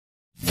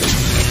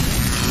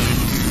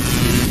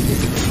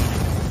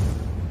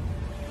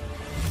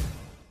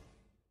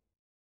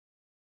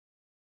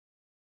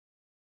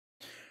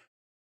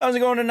How's it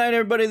going tonight,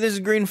 everybody? This is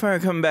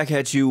Greenfire coming back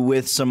at you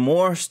with some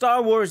more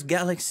Star Wars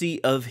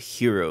Galaxy of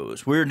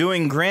Heroes. We're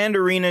doing Grand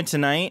Arena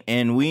tonight,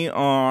 and we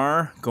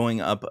are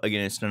going up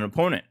against an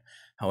opponent.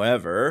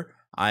 However,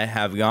 I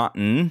have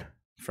gotten,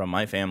 from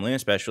my family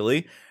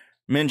especially,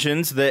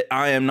 mentions that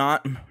I am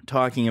not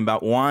talking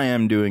about why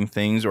I'm doing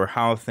things or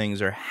how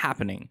things are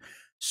happening.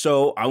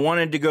 So I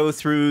wanted to go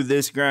through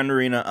this Grand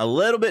Arena a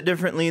little bit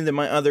differently than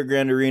my other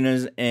Grand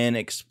Arenas and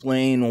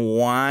explain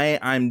why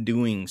I'm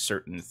doing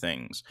certain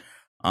things.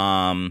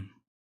 And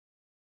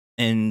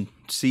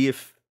see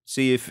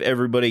if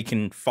everybody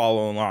can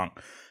follow along.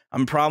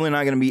 I'm probably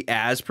not going to be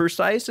as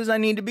precise as I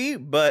need to be,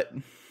 but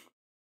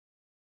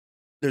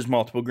there's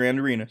multiple Grand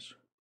Arenas.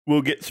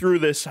 We'll get through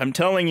this. I'm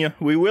telling you,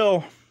 we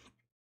will.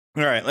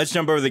 All right, let's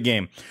jump over the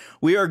game.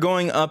 We are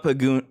going up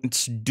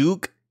against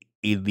Duke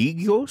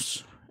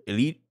Eligos.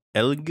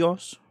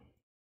 Eligos?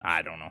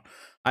 I don't know.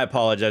 I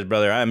apologize,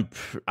 brother.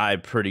 I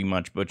pretty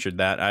much butchered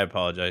that. I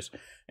apologize.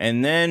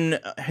 And then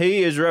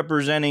he is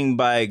representing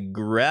by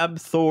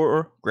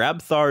Grabthar's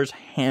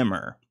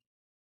Hammer.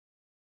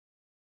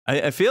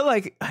 I feel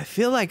like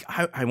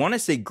I want to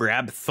say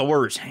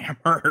Grabthar's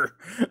Hammer.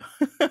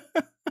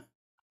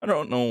 I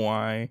don't know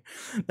why.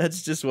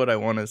 That's just what I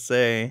want to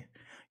say.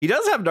 He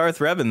does have Darth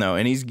Revan though,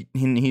 and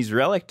he's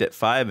relicked at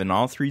 5 in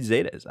all 3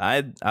 Zetas.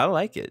 I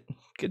like it.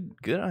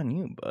 Good on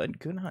you, bud.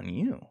 Good on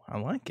you. I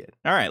like it.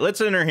 All right,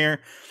 let's enter here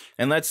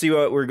and let's see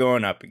what we're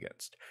going up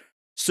against.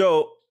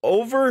 So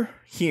over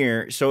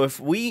here, so if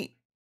we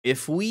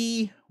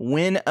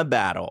win a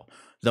battle,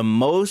 the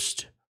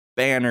most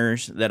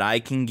banners that I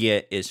can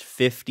get is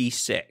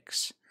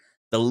 56.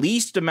 The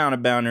least amount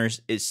of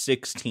banners is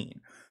 16.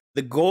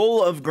 The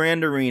goal of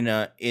Grand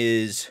Arena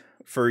is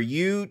for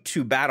you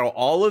to battle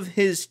all of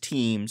his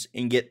teams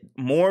and get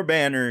more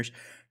banners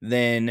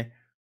than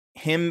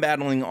him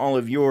battling all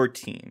of your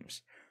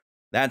teams.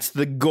 That's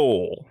the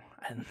goal.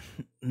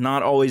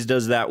 Not always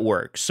does that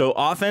work. So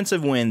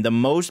offensive win, the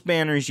most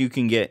banners you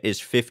can get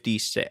is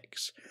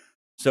 56.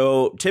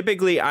 So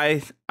typically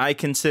I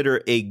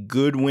consider a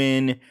good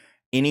win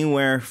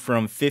anywhere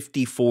from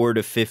 54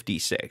 to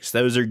 56.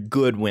 Those are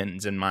good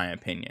wins in my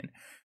opinion.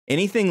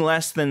 Anything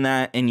less than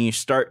that and you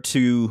start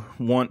to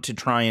want to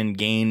try and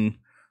gain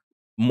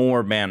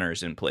more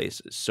banners in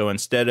places. So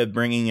instead of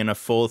bringing in a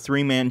full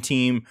 3-man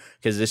team,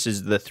 because this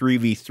is the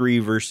 3v3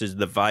 versus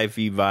the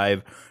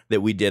 5v5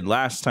 that we did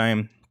last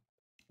time,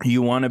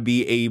 you want to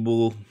be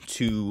able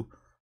to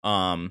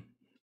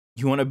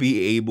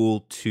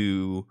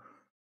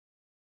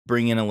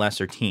bring in a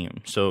lesser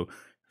team. So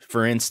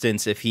for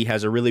instance, if he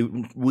has a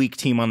really weak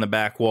team on the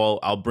back wall,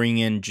 I'll bring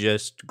in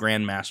just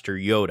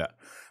Grandmaster Yoda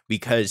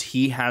because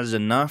he has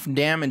enough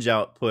damage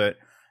output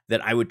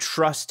that I would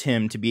trust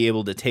him to be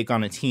able to take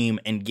on a team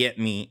and get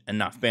me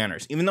enough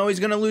banners. Even though he's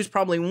going to lose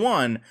probably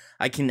 1,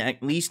 I can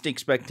at least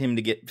expect him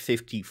to get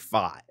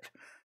 55.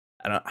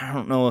 I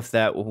don't know if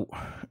that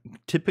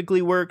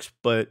typically works,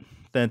 but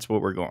that's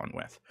what we're going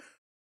with.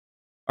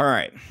 All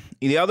right.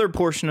 The other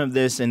portion of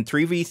this in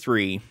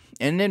 3v3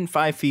 and in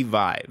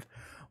 5v5,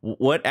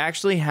 what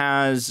actually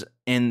has,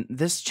 and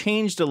this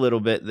changed a little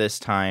bit this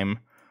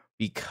time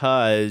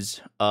because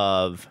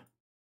of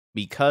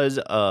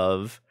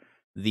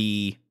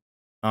the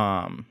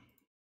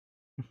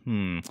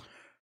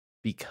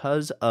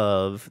because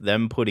of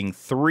them putting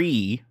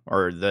 3,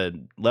 or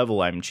the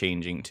level I'm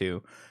changing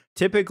to.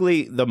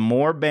 Typically, the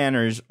more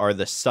banners are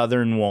the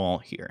southern wall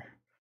here.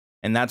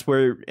 And that's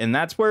where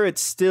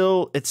it's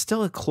still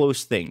a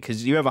close thing,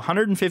 because you have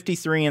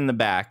 153 in the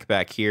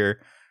back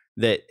here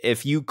that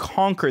if you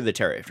conquer the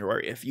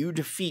territory, if you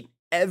defeat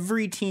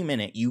every team in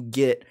it, you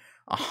get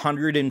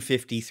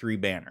 153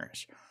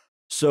 banners.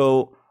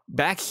 So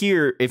back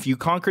here, if you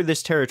conquer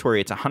this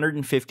territory, it's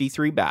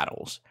 153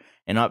 battles,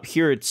 and up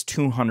here it's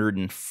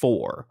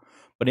 204.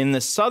 But in the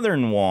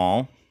southern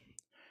wall,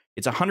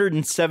 it's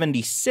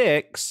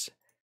 176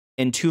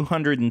 and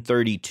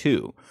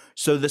 232.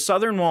 So the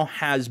southern wall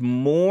has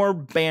more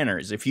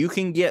banners. If you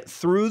can get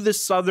through the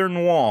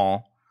southern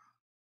wall,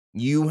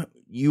 you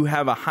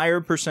have a higher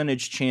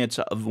percentage chance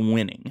of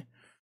winning.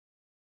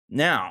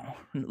 Now,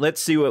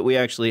 let's see what we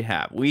actually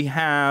have. We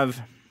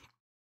have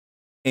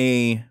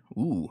a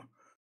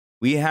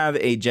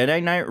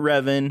Jedi Knight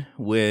Revan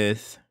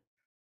with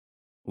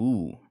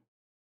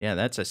yeah,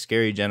 that's a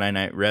scary Jedi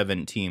Knight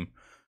Revan team.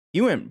 He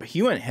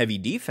went heavy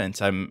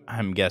defense,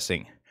 I'm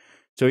guessing.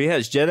 So he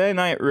has Jedi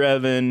Knight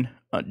Revan,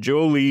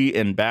 Jolee,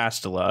 and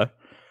Bastila.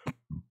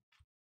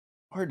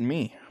 Pardon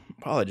me.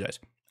 Apologize.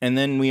 And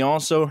then we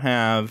also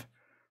have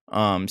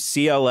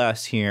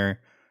CLS here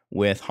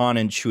with Han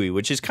and Chewie,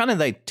 which is kind of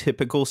the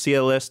typical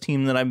CLS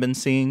team that I've been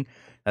seeing.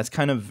 That's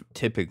kind of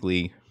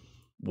typically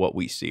what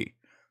we see.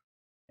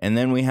 And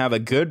then we have a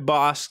good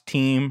boss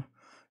team.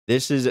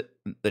 This is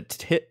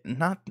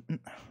not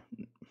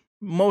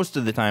most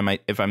of the time.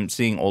 If I'm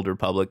seeing Old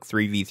Republic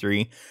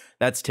 3v3,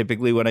 that's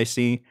typically what I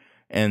see.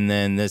 And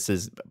then this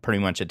is pretty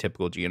much a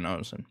typical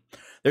Geonosian.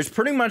 There's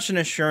pretty much an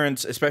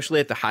assurance, especially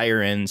at the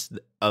higher ends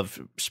of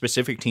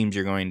specific teams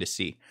you're going to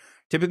see.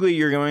 Typically,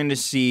 you're going to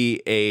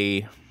see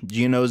a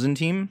Geonosian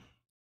team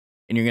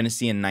and you're going to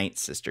see a Night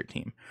Sister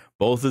team.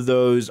 Both of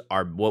those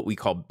are what we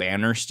call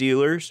banner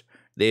stealers.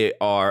 They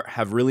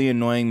have really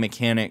annoying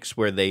mechanics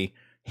where they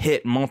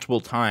hit multiple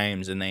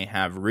times and they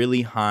have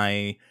really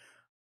high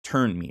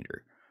turn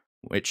meter,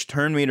 which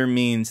turn meter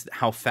means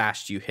how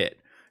fast you hit.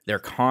 They're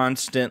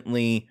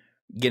constantly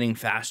getting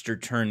faster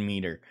turn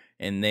meter,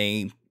 and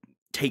they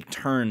take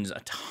turns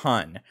a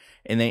ton,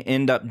 and they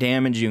end up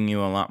damaging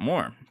you a lot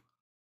more.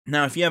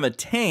 Now, if you have a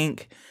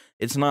tank,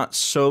 it's not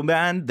so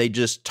bad. They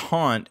just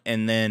taunt,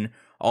 and then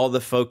all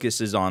the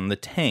focus is on the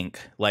tank,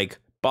 like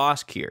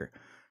Bossk here.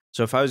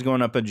 So if I was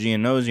going up a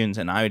Geonosians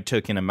and I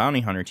took in a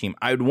Bounty Hunter team,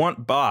 I would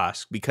want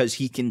Bossk because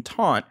he can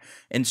taunt.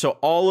 And so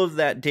all of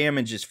that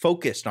damage is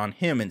focused on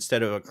him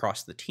instead of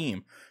across the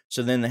team.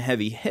 So then the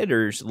heavy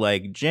hitters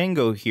like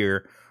Django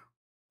here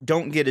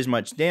don't get as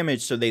much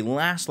damage, so they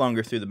last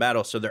longer through the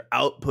battle. So they're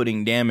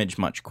outputting damage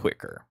much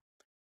quicker.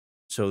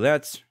 So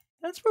that's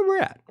where we're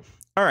at.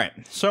 All right.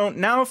 So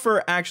now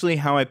for actually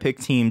how I pick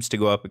teams to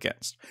go up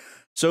against.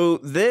 So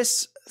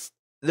this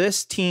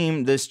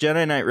team, this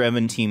Jedi Knight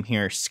Revan team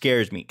here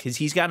scares me because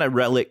he's got a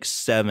Relic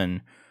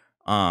 7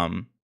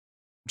 Jedi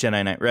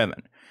Knight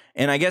Revan.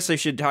 And I guess I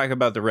should talk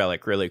about the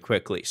Relic really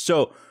quickly.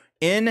 So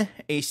in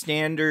a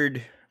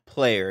standard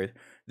player,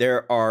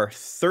 there are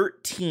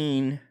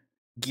 13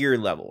 gear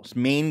levels,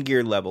 main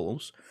gear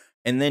levels.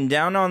 And then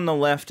down on the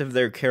left of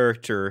their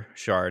character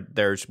shard,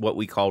 there's what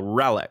we call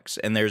relics.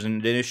 And there's an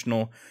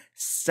additional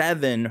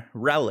 7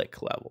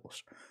 relic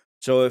levels.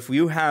 So if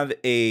you have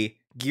a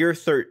Gear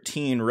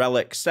 13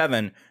 Relic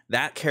 7,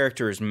 that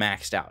character is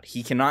maxed out.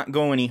 He cannot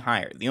go any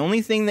higher. The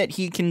only thing that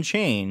he can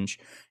change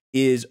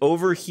is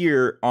over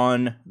here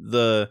on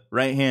the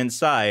right-hand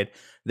side,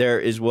 there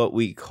is what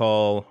we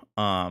call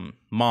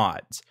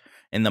mods.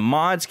 And the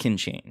mods can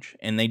change.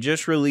 And they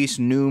just released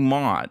new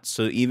mods.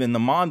 So even the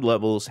mod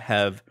levels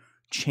have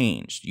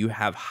changed. You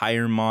have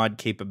higher mod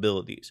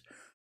capabilities.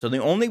 So the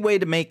only way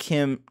to make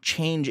him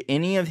change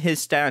any of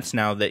his stats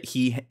now that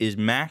he is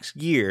max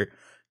gear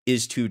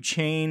is to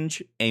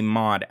change a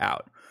mod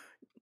out.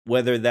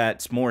 Whether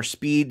that's more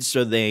speed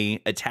so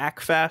they attack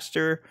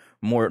faster,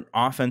 more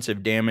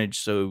offensive damage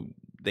so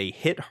they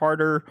hit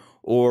harder,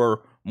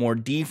 or more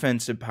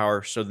defensive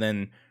power so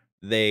then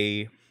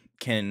they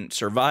can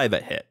survive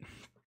a hit.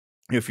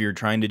 If you're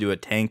trying to do a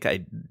tank,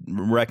 I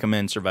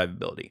recommend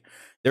survivability.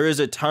 There is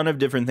a ton of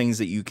different things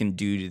that you can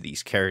do to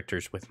these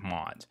characters with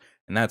mods.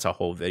 And that's a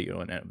whole video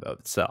in and of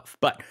itself.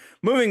 But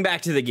moving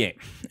back to the game.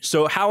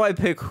 So how I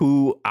pick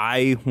who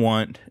I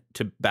want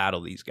to battle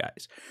these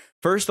guys.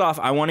 First off,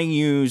 I want to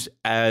use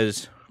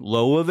as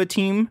low of a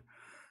team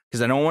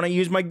because I don't want to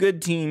use my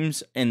good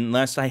teams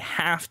unless I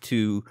have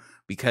to,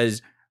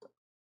 because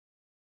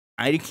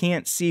I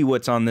can't see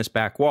what's on this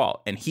back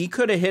wall. And he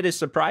could have hit a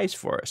surprise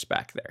for us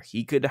back there.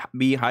 He could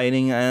be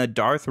hiding a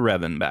Darth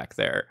Revan back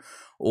there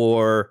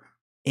or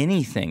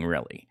anything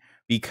really.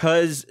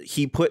 Because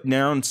he put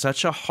down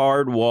such a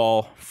hard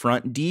wall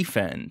front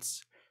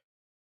defense,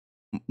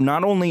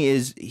 not only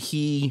is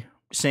he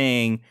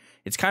saying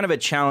it's kind of a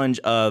challenge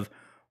of,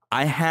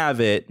 I have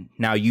it,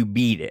 now you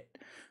beat it.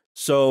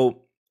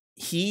 So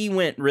he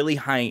went really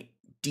high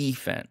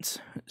defense.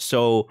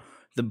 So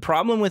the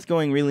problem with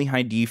going really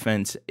high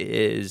defense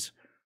is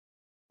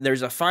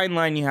there's a fine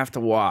line you have to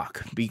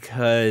walk.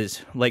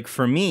 Because, like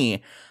for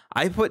me,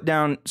 I put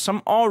down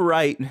some all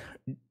right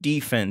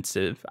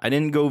defensive. I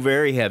didn't go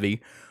very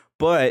heavy,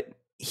 but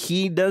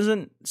he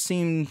doesn't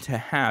seem to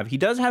have. He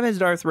does have his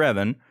Darth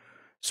Revan,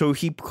 so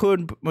he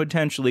could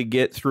potentially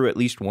get through at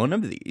least one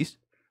of these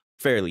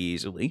fairly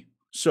easily.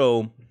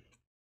 So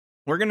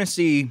we're going to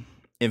see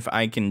if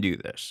I can do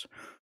this,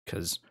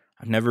 because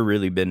I've never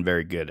really been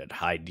very good at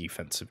high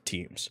defensive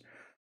teams.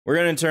 We're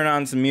going to turn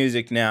on some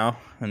music now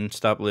and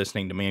stop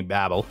listening to me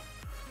babble.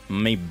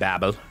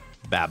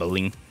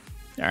 Babbling.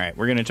 All right,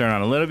 we're going to turn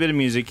on a little bit of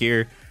music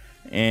here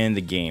and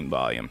the game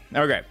volume.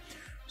 Okay,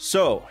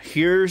 so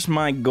here's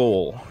my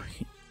goal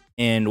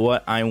and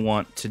what I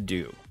want to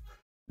do.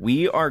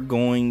 We are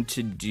going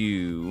to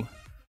do,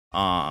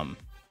 I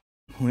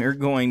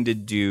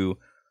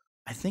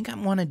think I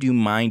want to do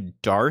my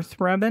Darth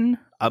Revan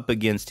up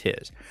against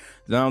his.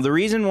 Now, the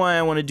reason why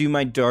I want to do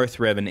my Darth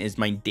Revan is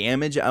my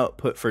damage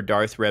output for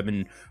Darth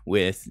Revan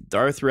with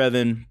Darth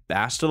Revan,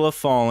 Bastila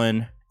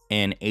Fallen,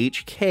 and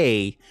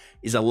HK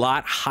is a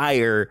lot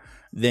higher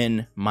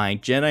than my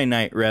Jedi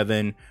Knight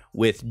Revan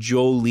with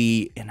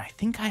Jolee, and I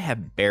think I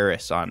have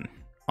Barriss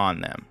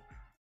on them.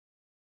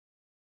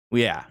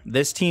 Yeah,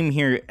 this team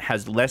here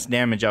has less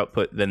damage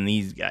output than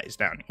these guys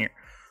down here.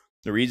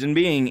 The reason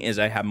being is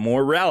I have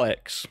more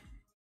relics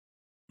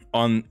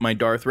on my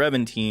Darth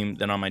Revan team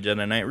than on my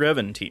Jedi Knight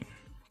Revan team.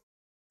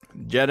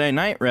 Jedi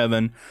Knight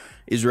Revan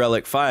is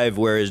Relic 5,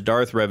 whereas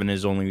Darth Revan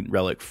is only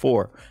Relic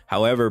 4.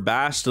 However,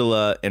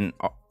 Bastila and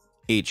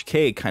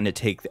HK kind of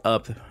take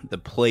up the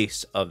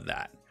place of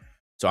that.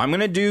 So I'm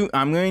going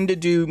to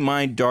do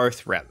my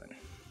Darth Revan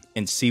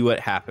and see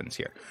what happens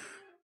here.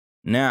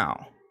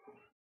 Now,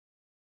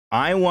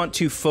 I want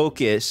to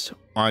focus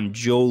on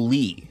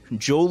Jolee.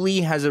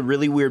 Jolee has a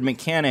really weird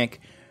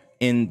mechanic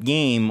in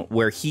game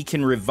where he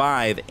can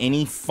revive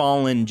any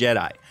fallen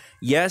Jedi.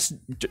 Yes,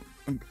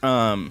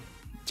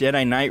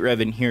 Jedi Knight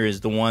Revan here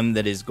is the one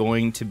that is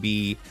going to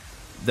be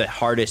the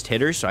hardest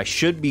hitter, so I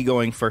should be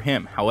going for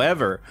him.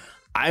 However,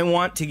 I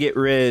want to get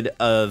rid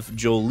of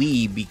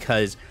Jolee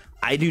because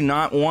I do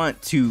not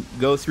want to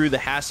go through the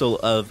hassle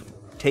of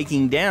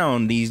taking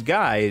down these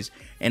guys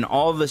and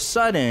all of a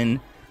sudden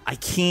I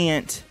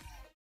can't,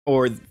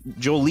 or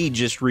Jolee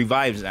just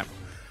revives them.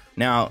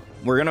 Now,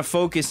 we're going to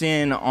focus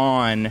in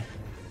on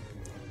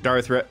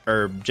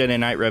Jedi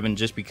Knight Revan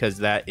just because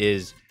that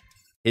is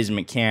his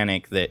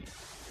mechanic, that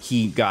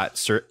he got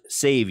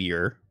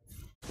Savior,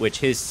 which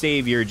his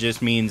Savior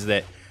just means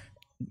that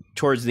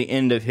towards the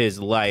end of his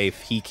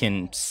life, he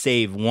can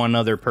save one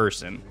other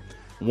person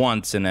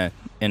once in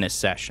a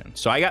session.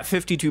 So I got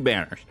 52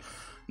 banners.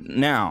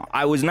 Now,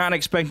 I was not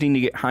expecting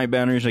to get high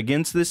banners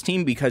against this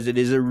team because it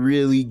is a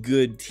really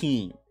good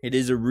team. It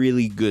is a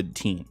really good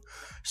team.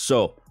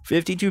 So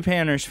 52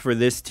 banners for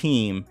this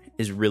team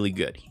is really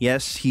good.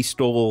 Yes, he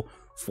stole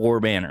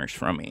 4 banners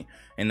from me,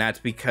 and that's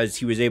because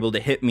he was able to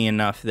hit me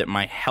enough that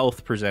my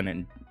health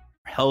percentage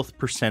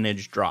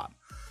dropped.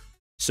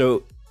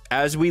 So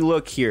as we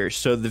look here,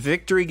 so the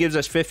victory gives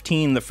us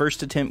 15, the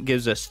first attempt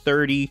gives us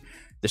 30,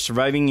 the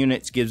surviving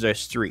units gives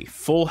us 3,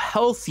 full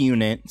health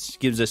units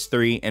gives us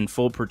 3, and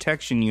full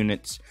protection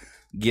units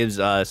gives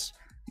us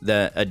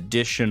the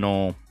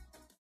additional,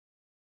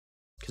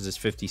 because it's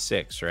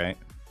 56, right?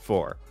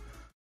 4.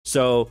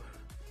 So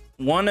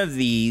one of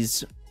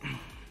these,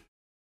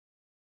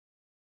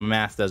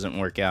 math doesn't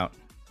work out.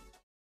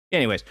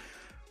 Anyways,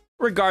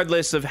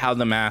 regardless of how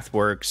the math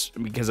works,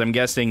 because I'm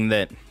guessing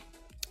that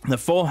the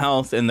full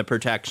health and the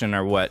protection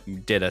are what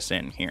did us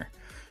in here.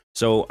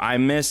 So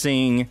I'm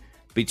missing,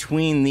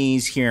 between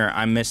these here,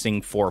 I'm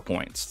missing 4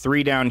 points.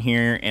 3 down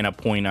here and a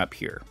point up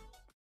here.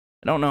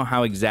 I don't know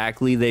how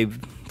exactly they've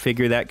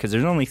figured that because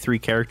there's only 3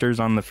 characters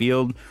on the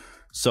field.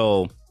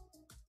 So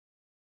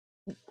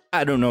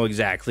I don't know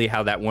exactly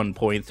how that 1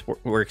 point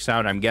works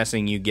out. I'm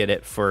guessing you get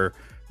it for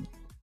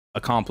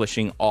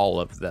accomplishing all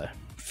of the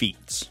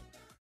feats.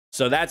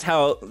 So that's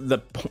how the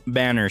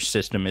banner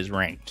system is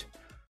ranked,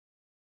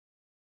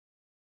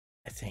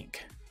 I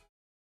think.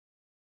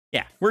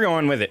 Yeah, we're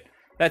going with it.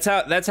 That's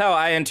how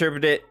I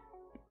interpret it,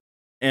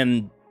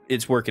 and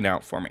it's working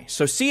out for me.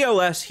 So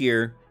CLS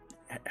here,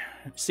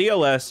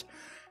 CLS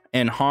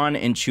and Han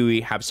and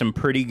Chewie have some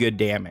pretty good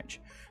damage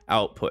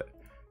output.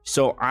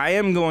 So I think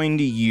I'm going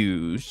to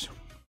use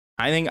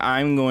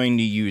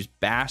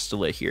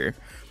Bastila here,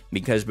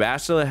 because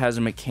Bastila has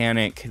a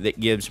mechanic that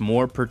gives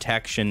more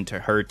protection to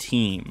her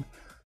team.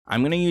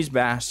 I'm going to use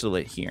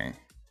Bastila here,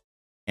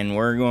 and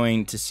we're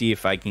going to see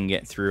if I can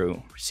get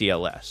through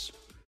CLS.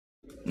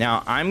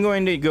 Now, I'm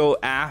going to go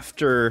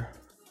after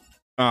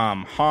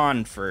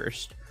Han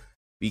first,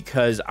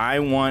 because I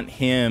want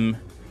him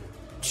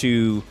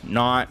to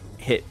not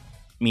hit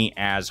me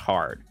as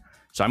hard.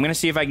 So I'm going to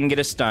see if I can get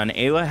a stun.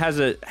 Ayla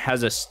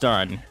has a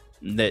stun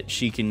that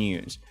she can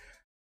use.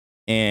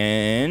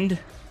 And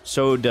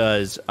so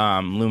does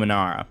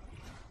Luminara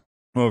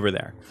over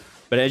there.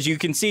 But as you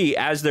can see,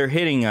 as they're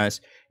hitting us,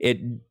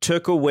 it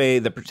took away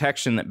the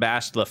protection that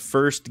Bastila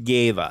first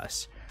gave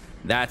us.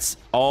 That's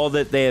all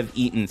that they have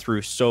eaten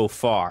through so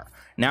far.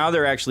 Now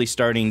they're actually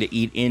starting to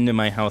eat into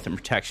my health and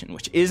protection,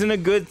 which isn't a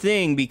good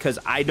thing because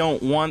I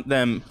don't want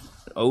them...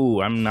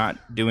 Oh, I'm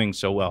not doing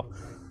so well.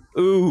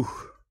 Ooh.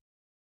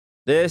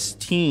 This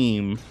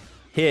team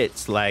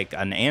hits like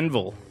an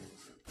anvil,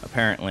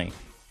 apparently.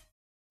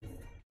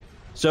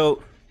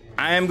 So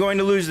I am going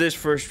to lose this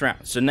first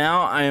round. So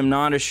now I am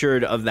not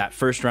assured of that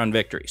first round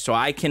victory. So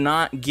I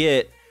cannot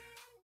get...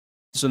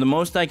 So the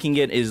most I can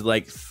get is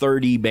like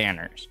 30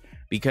 banners.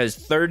 Because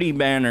 30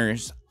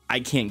 banners I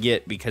can't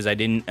get because I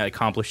didn't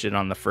accomplish it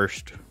on the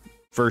first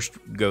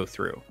go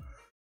through.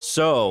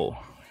 So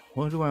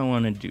what do I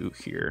want to do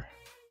here?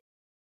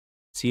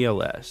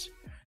 CLS.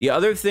 The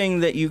other thing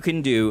that you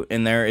can do,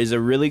 and there is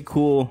a really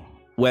cool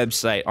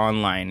website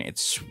online.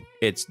 It's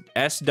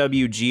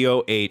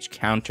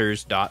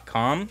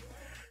swgohcounters.com.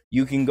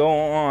 You can go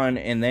on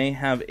and they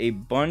have a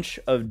bunch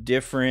of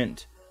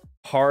different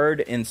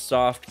hard and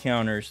soft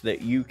counters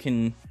that you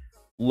can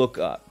look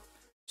up.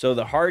 So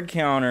the hard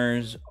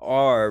counters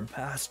are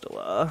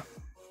Bastila,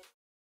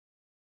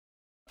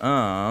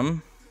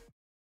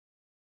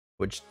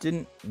 which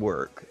didn't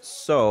work.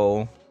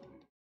 So,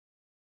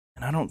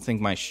 and I don't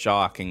think my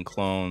shock and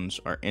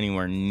clones are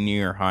anywhere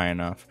near high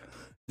enough. I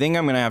think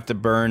I'm gonna have to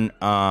burn.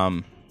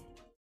 I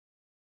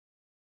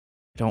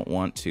don't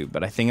want to,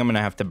 but I think I'm gonna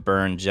have to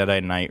burn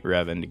Jedi Knight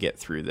Revan to get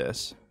through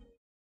this.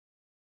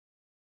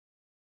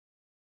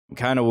 I'm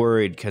kind of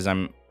worried because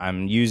I'm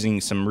using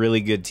some really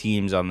good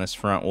teams on this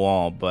front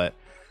wall, but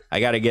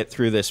I got to get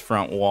through this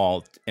front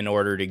wall in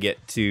order to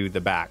get to the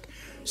back.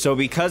 So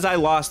because I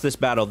lost this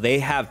battle, they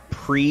have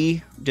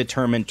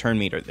predetermined turn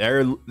meter.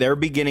 They're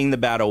beginning the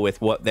battle with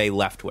what they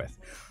left with.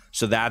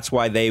 So that's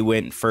why they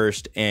went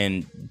first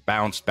and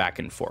bounced back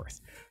and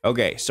forth.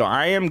 Okay, so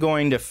I am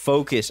going to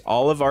focus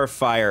all of our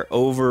fire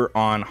over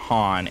on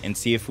Han and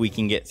see if we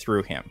can get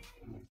through him.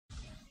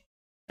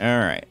 All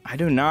right. I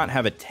do not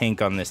have a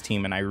tank on this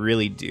team, and I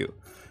really do.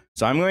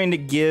 So I'm going to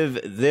give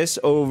this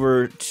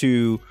over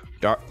to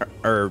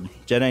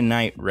Jedi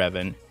Knight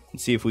Revan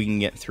and see if we can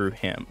get through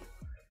him.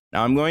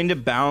 Now I'm going to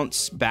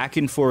bounce back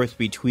and forth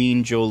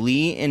between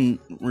Jolee and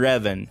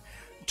Revan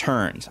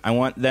turns. I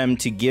want them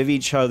to give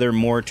each other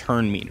more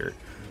turn meter.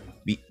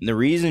 The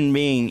reason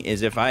being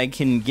is if I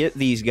can get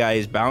these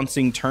guys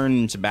bouncing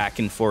turns back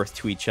and forth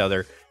to each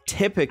other,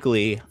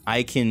 typically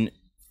I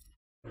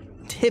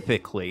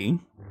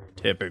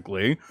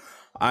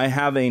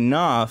have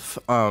enough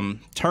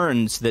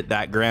turns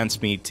that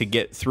grants me to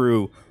get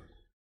through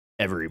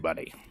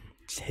everybody.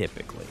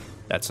 Typically.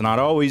 That's not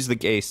always the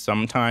case.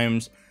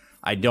 Sometimes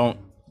I don't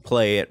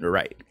play it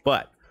right.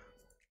 But,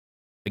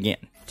 again,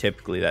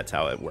 typically that's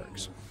how it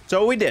works.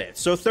 So we did it.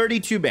 So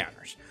 32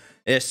 banners.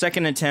 A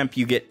second attempt,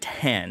 you get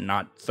 10,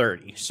 not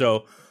 30.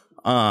 So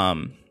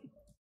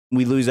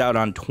we lose out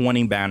on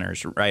 20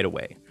 banners right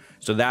away.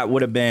 So that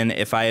would have been,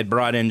 if I had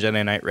brought in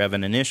Jedi Knight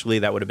Revan initially,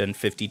 that would have been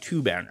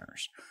 52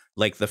 banners,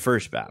 like the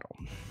first battle,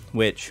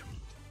 which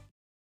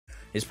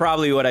is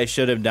probably what I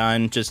should have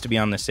done just to be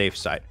on the safe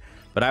side.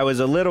 But I was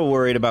a little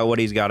worried about what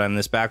he's got on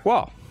this back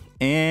wall.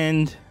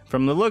 And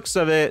from the looks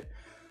of it,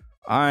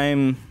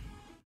 I'm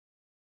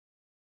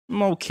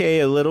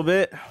okay a little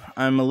bit.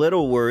 I'm a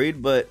little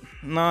worried, but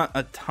not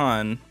a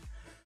ton.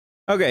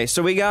 Okay,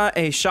 so we got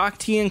a Shaak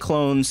Ti and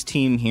Clones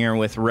team here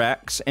with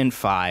Rex and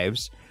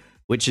Fives,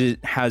 which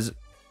has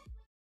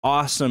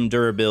awesome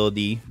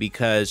durability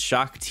because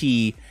Shaak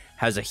Ti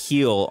has a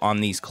heal on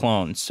these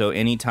clones. So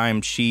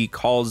anytime she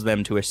calls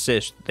them to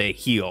assist, they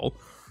heal.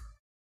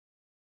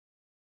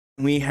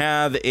 We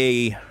have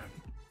a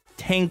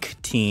tank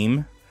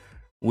team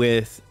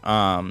with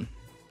Jonan.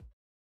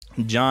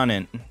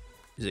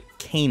 Is it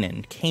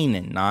Kanan?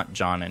 Kanan, not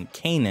Jonan.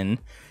 Kanan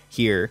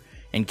here.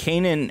 And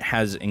Kanan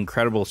has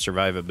incredible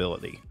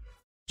survivability.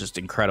 Just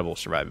incredible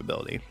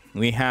survivability.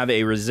 We have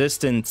a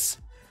resistance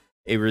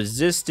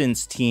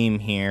team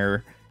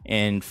here,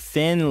 and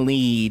Finn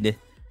lead,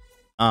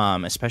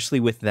 especially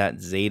with that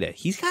Zeta.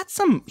 He's got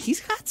some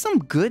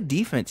good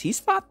defense.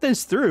 He's thought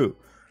this through.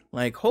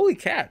 Like, holy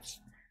cats.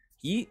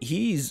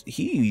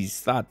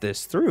 He's thought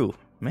this through.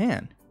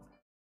 Man.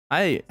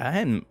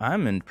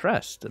 I'm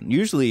impressed.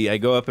 Usually I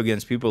go up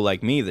against people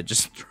like me that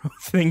just throw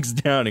things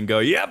down and go,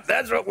 yep,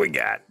 that's what we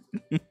got.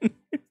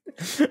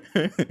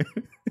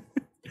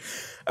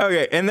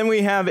 Okay, and then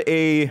we have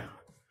a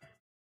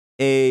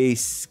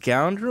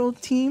scoundrel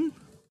team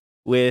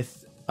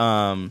with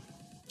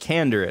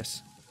Canderous.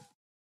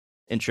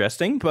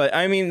 Interesting, but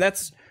I mean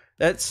that's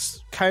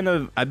kind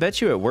of, I bet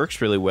you it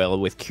works really well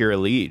with Kira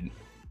lead.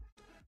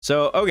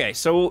 So okay,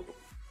 so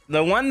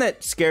the one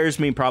that scares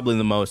me probably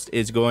the most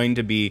is going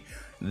to be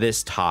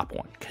this top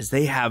one, because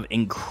they have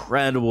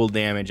incredible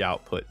damage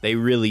output. They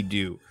really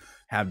do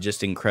have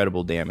just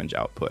incredible damage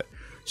output.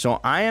 So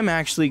I am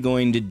actually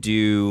going to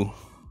do,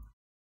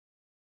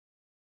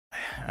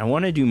 I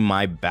want to do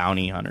my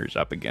bounty hunters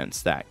up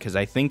against that, because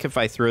I think if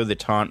I throw the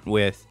taunt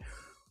with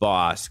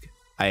Bossk,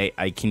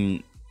 I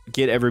can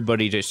get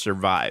everybody to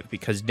survive,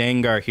 because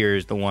Dengar here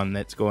is the one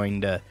that's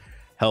going to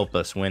help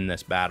us win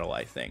this battle,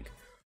 I think.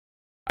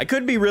 I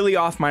could be really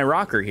off my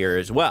rocker here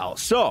as well.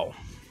 So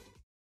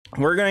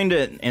we're going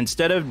to,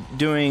 instead of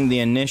doing the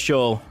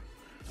initial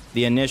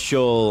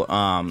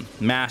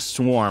mass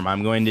swarm,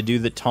 I'm going to do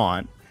the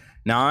taunt.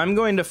 Now I'm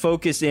going to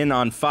focus in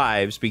on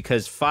Fives,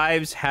 because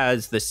Fives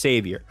has the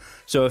savior.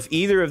 So if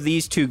either of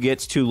these two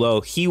gets too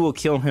low, he will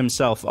kill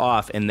himself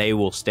off and they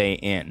will stay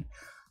in.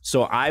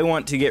 So I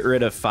want to get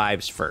rid of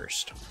Fives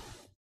first.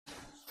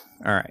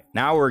 All right,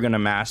 now we're going to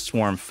mass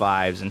swarm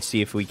Fives and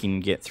see if we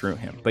can get through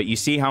him. But you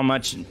see how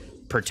much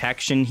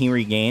protection he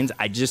regains?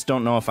 I just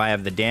don't know if I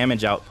have the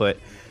damage output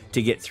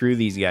to get through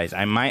these guys.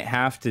 I might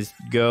have to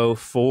go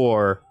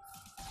for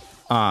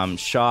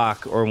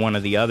Shaak or one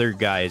of the other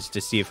guys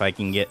to see if I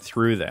can get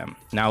through them.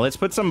 Now let's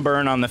put some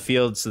burn on the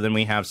field so then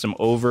we have some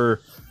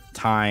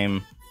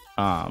overtime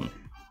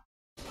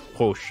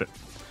portions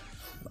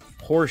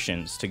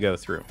to go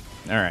through.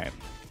 All right.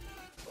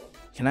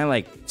 Can I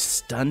like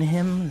stun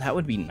him? That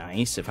would be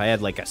nice if I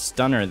had like a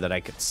stunner that I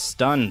could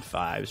stun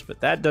Fives,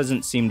 but that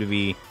doesn't seem to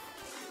be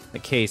the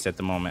case at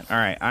the moment. All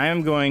right, I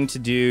am going to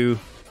do...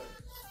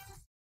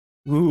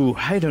 Ooh,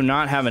 I do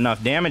not have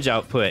enough damage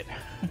output.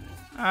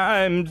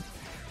 I'm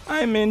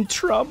in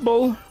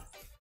trouble.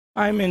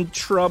 I'm in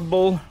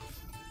trouble.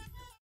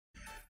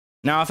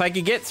 Now, if I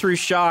could get through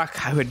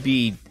Shaak, I would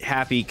be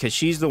happy, because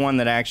she's the one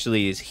that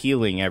actually is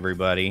healing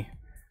everybody.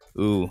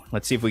 Ooh,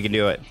 let's see if we can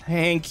do it.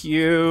 Thank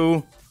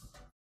you.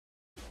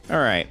 All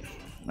right,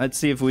 let's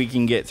see if we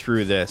can get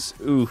through this.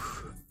 Ooh.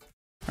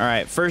 All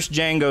right, first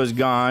Jango's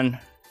gone.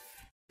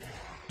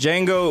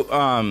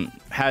 Jango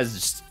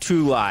has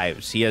 2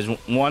 lives. He has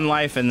 1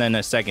 life and then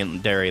a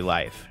secondary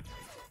life.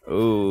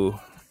 Ooh,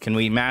 can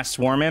we mass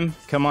swarm him?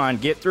 Come on,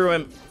 get through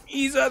him.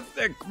 He's a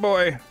thick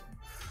boy.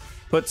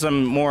 Put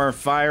some more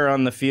fire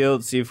on the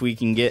field, see if we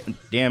can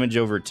get damage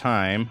over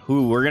time.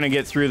 Ooh, we're gonna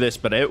get through this,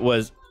 but it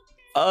was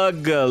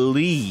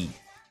ugly.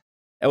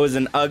 It was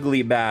an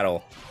ugly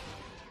battle.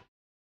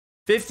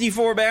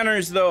 54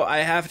 banners, though, I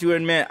have to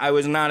admit, I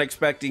was not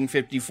expecting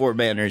 54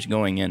 banners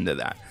going into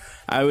that.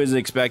 I was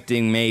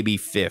expecting maybe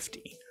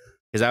 50,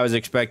 because I was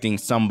expecting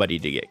somebody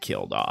to get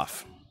killed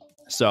off.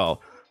 So,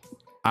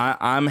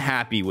 I'm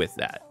happy with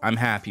that. I'm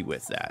happy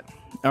with that.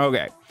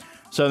 Okay,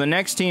 so the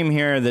next team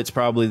here that's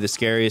probably the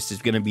scariest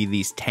is going to be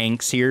these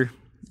tanks here,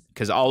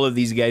 because all of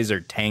these guys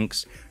are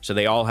tanks, so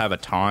they all have a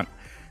taunt.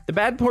 The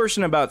bad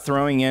portion about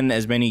throwing in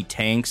as many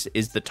tanks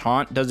is the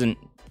taunt doesn't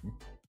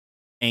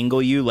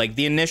angle you. Like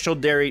the initial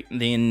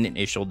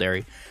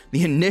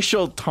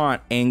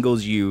taunt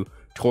angles you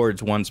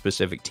towards one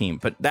specific team,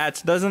 but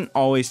that doesn't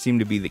always seem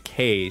to be the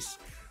case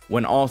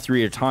when all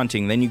three are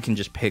taunting. Then you can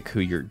just pick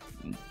who you're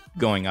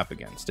going up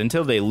against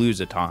until they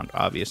lose a taunt,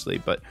 obviously,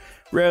 but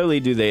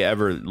rarely do they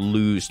ever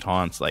lose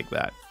taunts like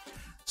that.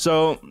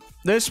 So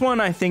this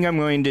one, I think I'm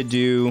going to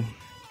do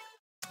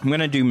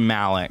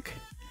Malik.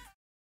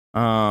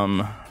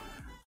 I'm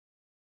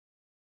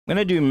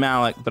gonna do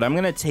Malik, but I'm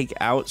gonna take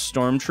out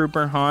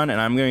Stormtrooper Han,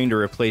 and I'm going to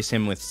replace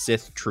him with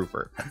Sith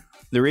Trooper.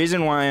 The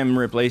reason why I'm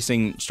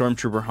replacing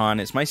Stormtrooper Han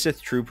is my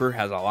Sith Trooper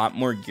has a lot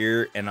more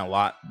gear and a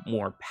lot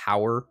more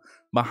power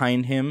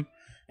behind him.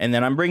 And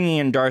then I'm bringing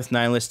in Darth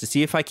Nihilus to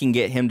see if I can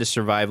get him to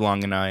survive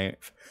long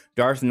enough.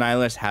 Darth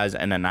Nihilus has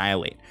an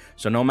Annihilate,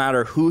 so no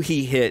matter who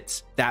he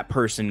hits, that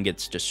person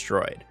gets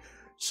destroyed.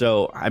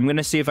 So I'm going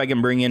to see if I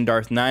can bring in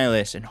Darth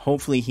Nihilus, and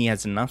hopefully he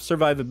has enough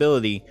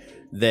survivability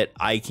that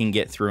I can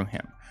get through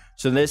him.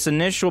 So this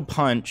initial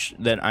punch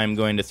that I'm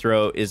going to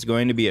throw is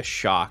going to be a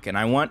shock, and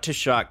I want to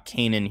shock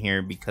Kanan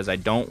here because I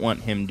don't want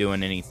him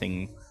doing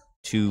anything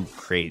too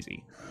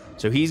crazy.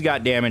 So he's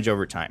got damage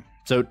over time.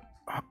 So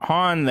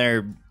Han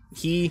there,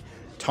 he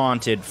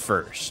taunted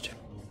first.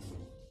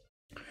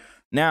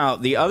 Now,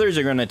 the others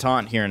are going to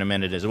taunt here in a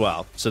minute as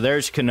well. So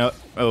there's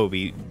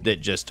Kenobi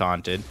that just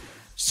taunted.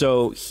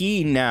 So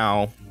he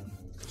now,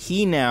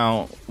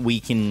 we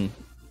can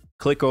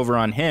click over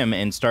on him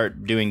and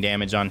start doing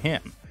damage on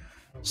him.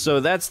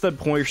 So that's the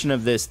portion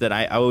of this that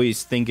I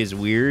always think is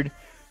weird,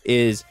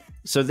 is,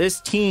 so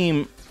this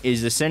team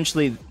is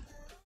essentially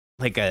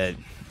like this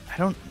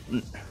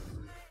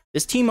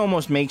team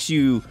almost makes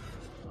you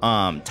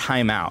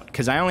time out,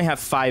 because I only have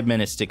 5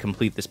 minutes to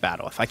complete this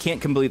battle. If I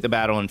can't complete the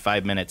battle in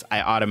 5 minutes,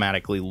 I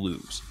automatically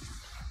lose.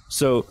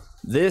 So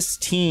this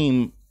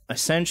team,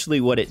 essentially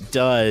what it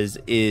does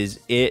is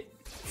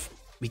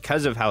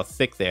because of how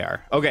thick they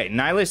are. Okay,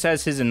 Nihilus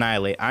has his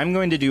Annihilate. I'm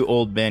going to do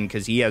Old Ben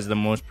because he has the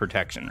most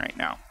protection right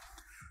now.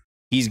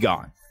 He's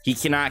gone. He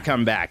cannot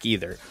come back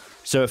either.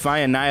 So if I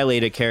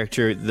annihilate a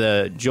character,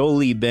 the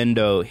Jolee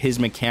Bindo, his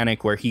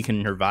mechanic where he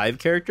can revive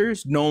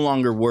characters, no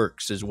longer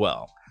works as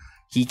well.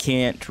 He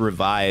can't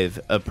revive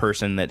a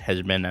person that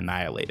has been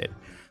annihilated.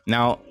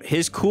 Now,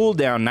 his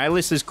cooldown,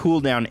 Nihilus's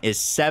cooldown is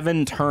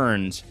 7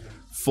 turns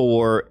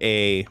for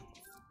that.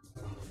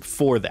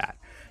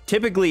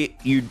 Typically,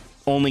 you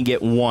only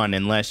get 1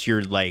 unless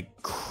you're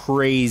like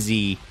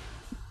crazy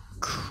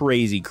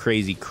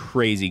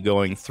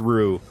going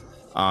through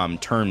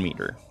turn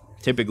meter.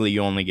 Typically,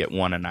 you only get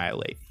 1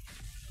 annihilate.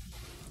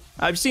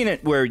 I've seen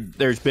it where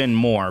there's been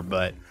more,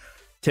 but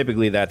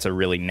typically that's a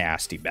really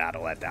nasty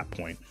battle at that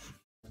point.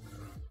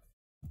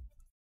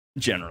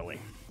 Generally.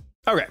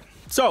 Okay,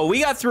 so we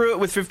got through it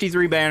with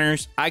 53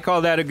 banners. I call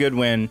that a good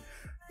win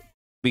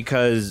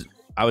because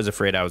I was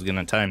afraid I was going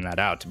to time that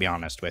out, to be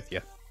honest with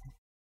you.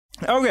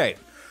 Okay.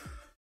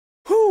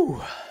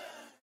 Whew.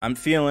 I'm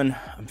feeling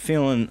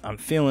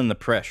the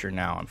pressure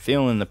now. I'm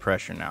feeling the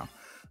pressure now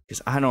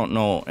because I don't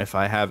know if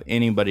I have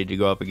anybody to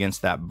go up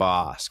against that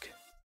Bossk.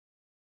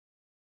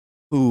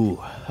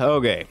 Ooh,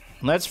 okay.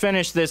 Let's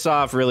finish this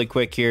off really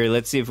quick here.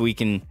 Let's see if we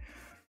can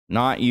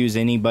not use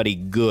anybody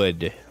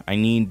good. I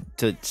need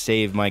to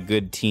save my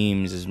good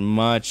teams as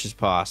much as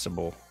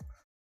possible. So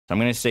I'm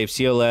going to save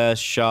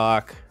CLS,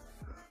 Shock.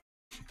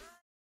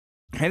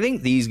 I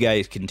think these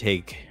guys can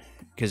take,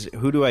 because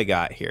who do I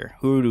got here?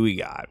 Who do we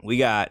got? We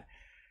got,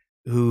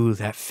 ooh,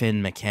 that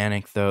Finn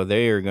mechanic, though.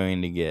 They are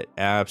going to get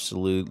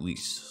absolutely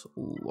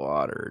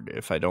slaughtered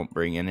if I don't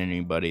bring in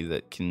anybody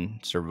that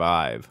can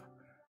survive.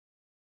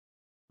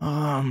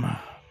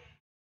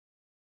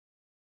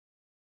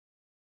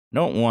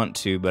 Don't want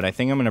to, but I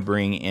think I'm going to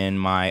bring in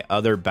my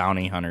other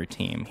bounty hunter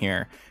team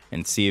here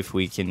and see if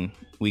we can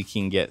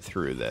get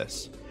through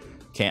this.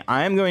 Okay,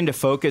 I'm going to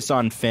focus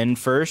on Finn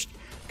first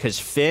because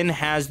Finn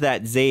has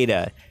that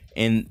Zeta,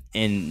 and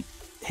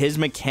his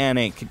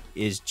mechanic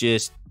is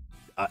just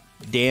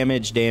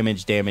damage.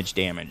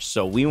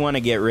 So we want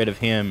to get rid of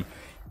him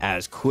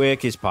as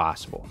quick as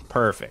possible.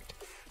 Perfect.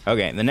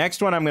 Okay, the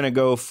next one I'm going to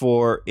go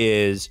for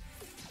is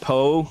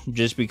Poe,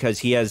 just because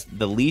he has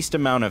the least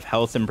amount of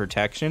health and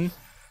protection.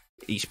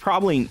 He's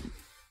probably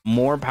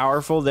more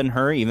powerful than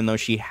her, even though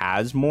she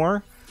has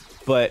more.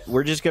 But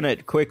we're just going to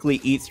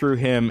quickly eat through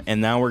him,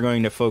 and now we're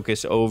going to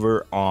focus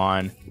over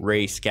on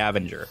Rey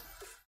Scavenger.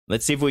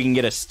 Let's see if we can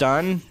get a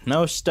stun.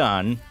 No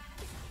stun.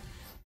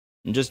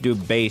 And just do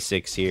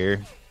basics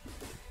here.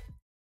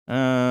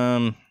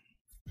 Get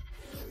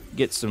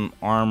some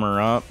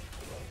armor up.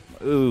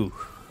 Ooh.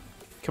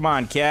 Come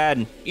on,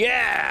 CAD.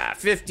 Yeah,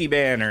 50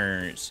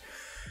 banners.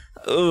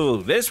 Oh,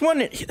 this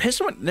one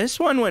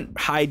went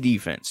high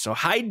defense. So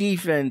high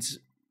defense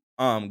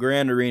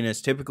Grand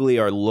Arenas typically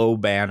are low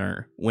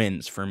banner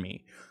wins for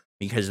me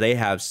because they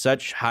have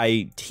such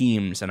high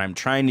teams, and I'm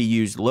trying to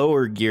use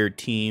lower gear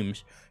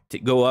teams to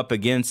go up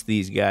against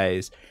these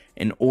guys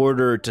in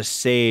order to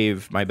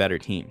save my better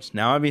teams.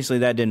 Now, obviously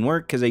that didn't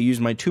work because I used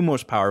my 2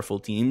 most powerful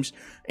teams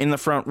in the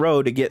front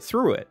row to get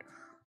through it.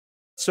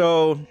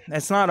 So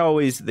that's not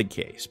always the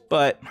case,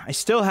 but I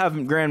still have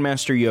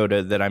Grandmaster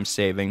Yoda that I'm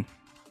saving.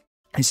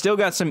 I still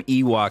got some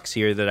Ewoks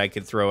here that I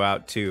could throw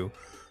out too.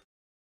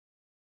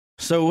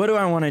 So what do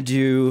I want to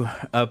do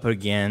up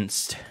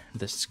against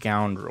the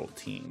Scoundrel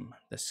team?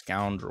 The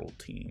Scoundrel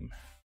team.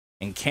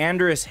 And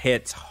Canderous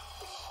hits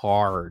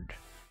hard.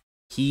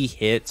 He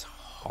hits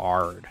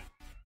hard.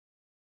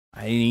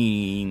 I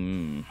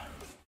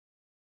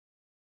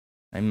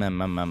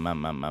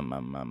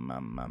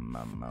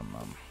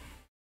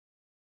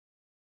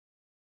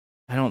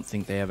don't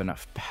think they have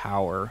enough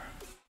power.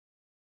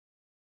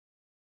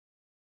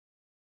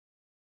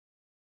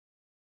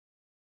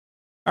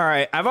 All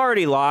right, I've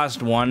already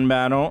lost one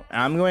battle.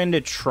 I'm going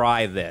to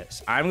try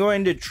this. I'm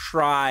going to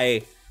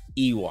try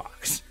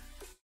Ewoks.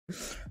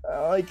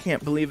 Oh, I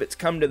can't believe it's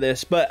come to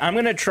this, but I'm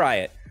going to try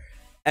it.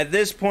 At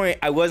this point,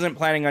 I wasn't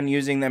planning on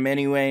using them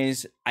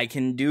anyways. I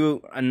can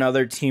do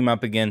another team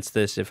up against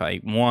this if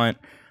I want.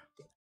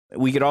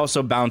 We could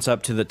also bounce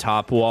up to the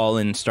top wall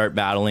and start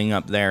battling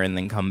up there and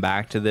then come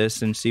back to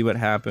this and see what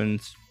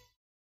happens.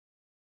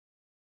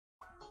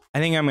 I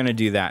think I'm going to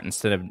do that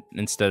instead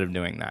of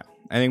doing that.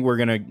 I think we're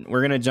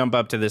gonna jump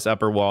up to this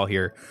upper wall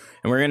here,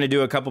 and we're gonna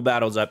do a couple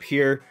battles up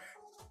here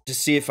to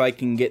see if I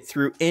can get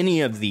through any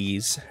of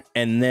these,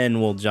 and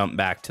then we'll jump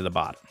back to the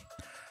bottom.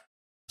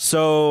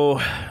 So,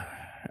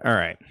 all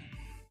right.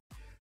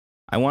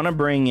 I want to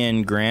bring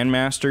in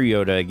Grandmaster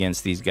Yoda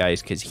against these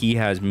guys because he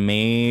has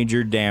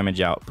major damage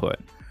output.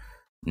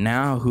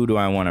 Now, who do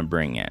I want to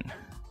bring in?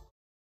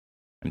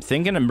 I'm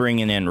thinking of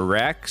bringing in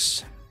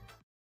Rex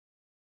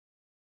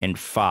and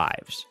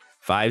Fives.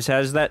 Fives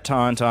has that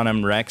taunt on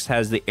him. Rex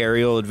has the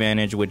aerial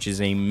advantage, which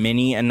is a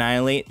mini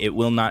annihilate. It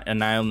will not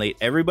annihilate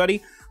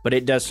everybody, but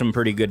it does some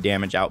pretty good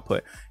damage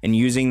output. And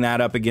using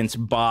that up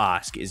against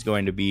Bossk is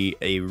going to be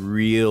a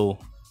real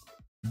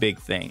big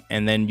thing.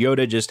 And then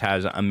Yoda just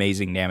has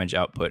amazing damage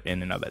output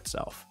in and of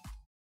itself.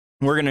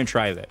 We're going to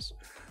try this.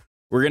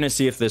 We're going to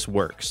see if this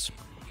works.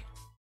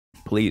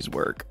 Please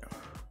work.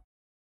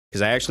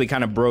 Because I actually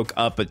kind of broke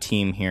up a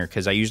team here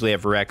because I usually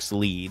have Rex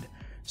lead.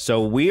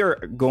 So we are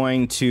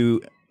going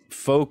to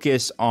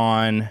focus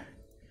on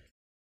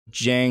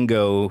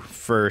Django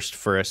first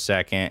for a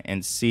second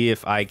and see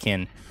if I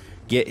can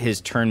get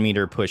his turn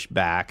meter pushed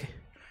back.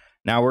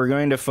 Now we're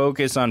going to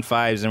focus on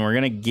Fives, and we're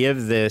going to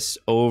give this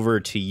over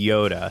to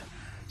Yoda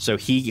so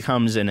he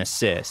comes and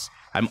assists.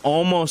 I'm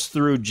almost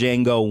through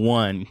Django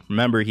 1.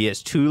 Remember, he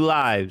has 2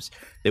 lives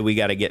that we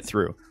got to get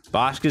through.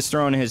 Bossk is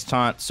throwing his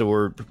taunt,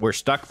 so we're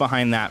stuck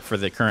behind that for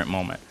the current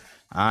moment.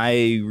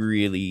 I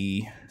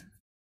really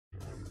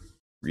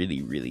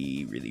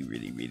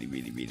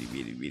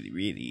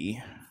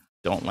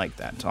don't like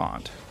that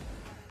taunt.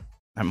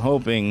 I'm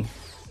hoping.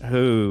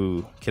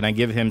 Ooh, can I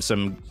give him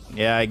some?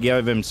 Yeah, I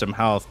give him some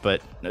health,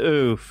 but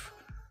oof.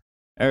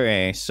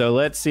 Okay, so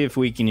let's see if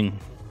we can.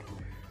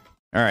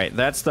 All right,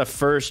 that's the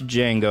first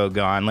Django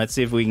gone. Let's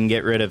see if we can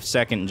get rid of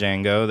second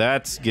Django.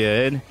 That's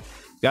good.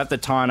 Got the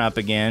taunt up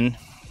again.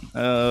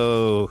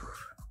 Oh.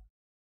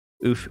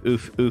 Oof,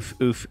 oof, oof,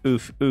 oof,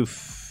 oof,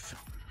 oof.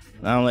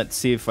 Now let's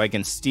see if I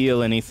can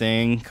steal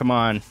anything. Come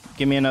on,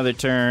 give me another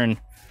turn.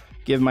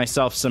 Give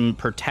myself some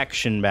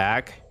protection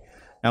back.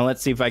 Now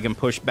let's see if I can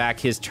push back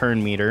his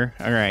turn meter.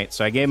 All right,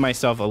 so I gave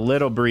myself a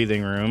little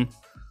breathing room.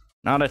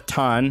 Not a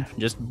ton,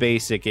 just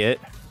basic it.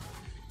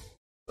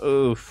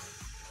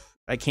 Oof.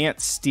 I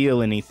can't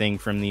steal anything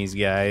from these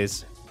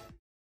guys.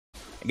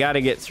 I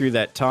gotta get through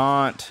that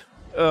taunt.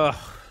 Ugh,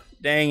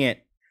 dang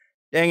it.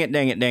 Dang it,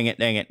 dang it, dang it,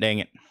 dang it, dang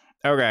it.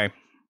 Okay.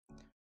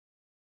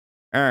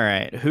 All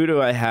right, who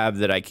do I have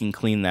that I can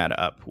clean that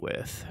up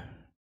with?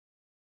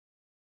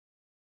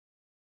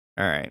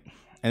 All right,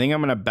 I think I'm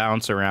gonna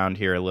bounce around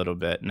here a little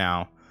bit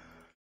now,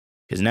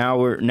 because now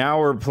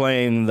we're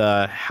playing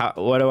the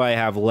what do I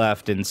have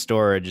left in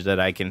storage that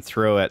I can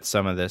throw at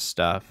some of this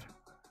stuff.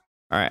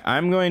 All right,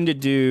 I'm going to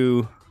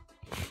do.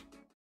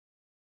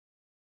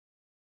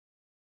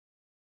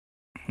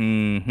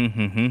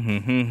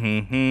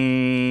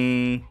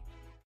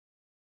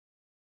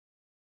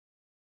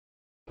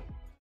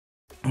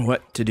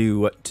 What to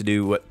do.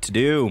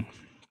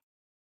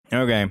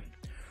 Okay.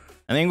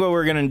 I think what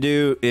we're going to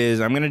do is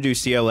I'm going to do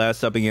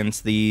CLS up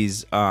against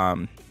these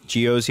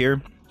Geos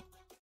here.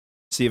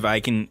 See if I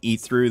can eat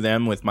through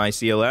them with my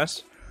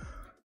CLS.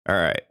 All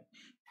right.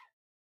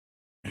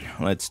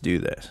 Let's do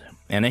this.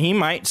 And he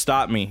might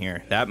stop me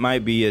here. That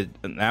might be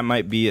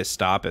a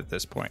stop at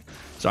this point.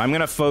 So I'm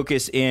going to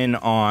focus in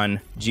on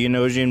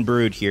Geonosian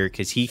Brood here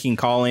because he can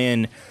call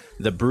in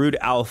the Brood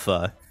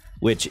Alpha,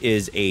 which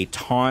is a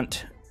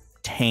taunt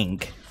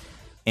tank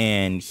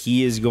and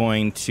he is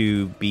going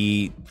to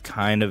be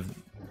kind of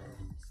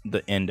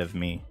the end of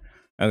me.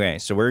 Okay,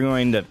 so we're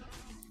going to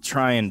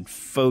try and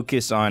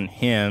focus on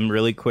him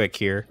really quick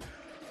here.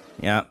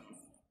 Yep.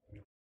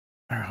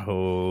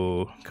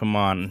 Oh, come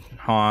on,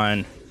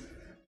 Han.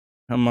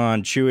 Come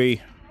on,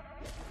 Chewie.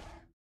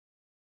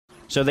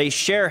 So they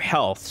share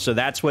health. So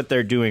that's what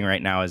they're doing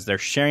right now, is they're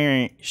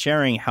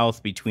sharing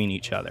health between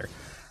each other.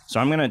 So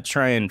I'm going to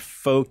try and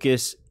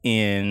focus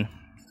in.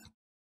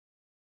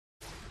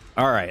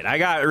 All right, I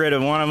got rid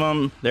of one of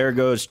them. There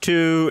goes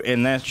 2,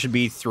 and that should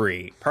be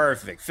 3.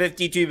 Perfect.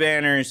 52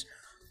 banners.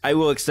 I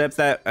will accept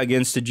that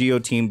against the Geo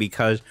team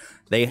because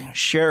they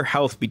share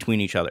health between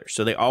each other.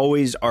 So they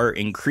always are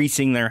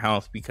increasing their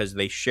health because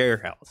they share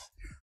health.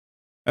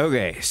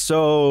 Okay,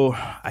 so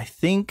I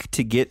think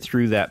to get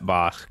through that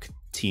Bossk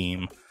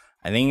team,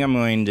 I think I'm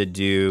going to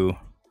do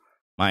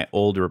my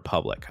Old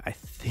Republic. I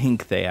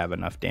think they have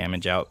enough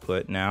damage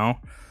output now.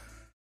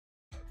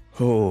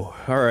 Oh,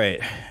 all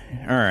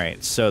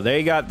right. So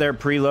they got their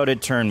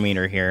preloaded turn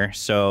meter here.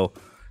 So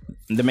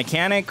the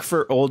mechanic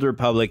for Old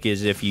Republic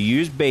is if you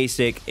use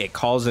basic, it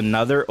calls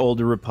another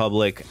Old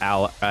Republic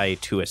ally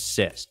to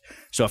assist.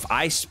 So if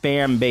I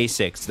spam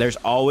basics, there's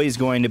always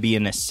going to be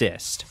an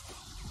assist.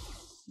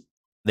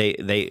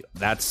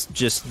 That's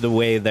just the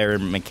way their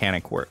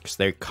mechanic works.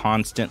 They're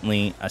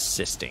constantly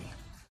assisting.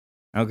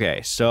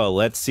 Okay, so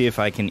let's see if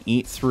I can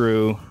eat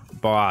through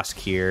Bossk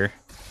here.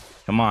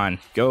 Come on,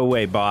 go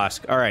away,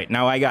 Bossk. All right,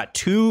 now I got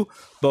 2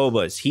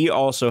 Bobas. He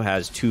also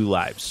has 2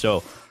 lives.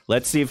 So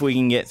let's see if we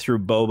can get through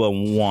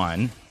Boba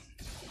 1.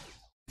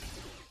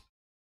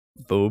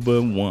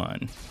 Boba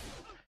 1.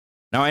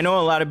 Now, I know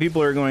a lot of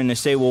people are going to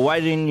say, well, why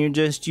didn't you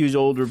just use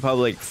Old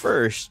Republic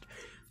first?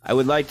 I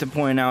would like to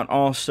point out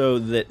also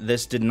that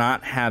this did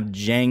not have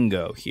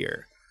Jango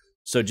here.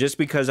 So just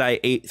because I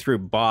ate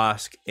through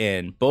Bossk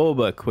and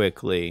Boba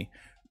quickly,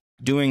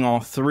 doing all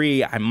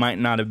 3, I might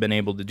not have been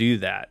able to do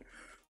that.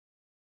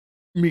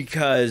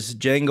 Because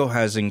Jango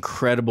has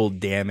incredible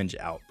damage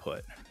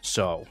output.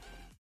 So,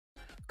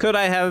 could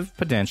I have?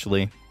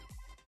 Potentially.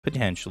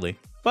 Potentially.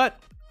 But,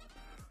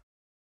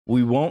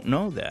 we won't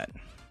know that.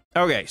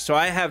 Okay, so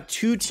I have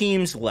 2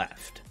 teams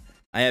left.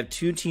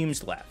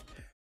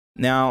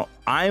 Now,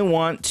 I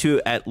want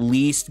to at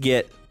least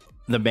get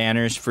the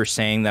banners for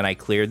saying that I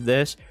cleared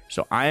this.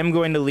 So I am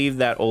going to leave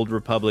that Old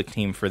Republic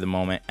team for the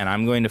moment, and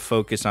I'm going to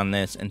focus on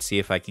this and see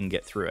if I can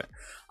get through it.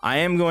 I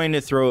am going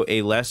to throw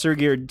a lesser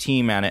geared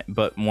team at it,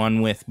 but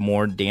one with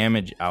more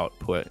damage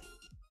output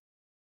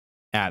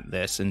at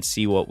this and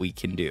see what we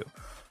can do.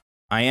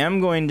 I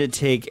am going to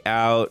take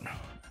out...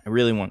 I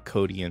really want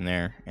Cody in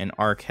there, and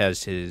Ark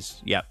has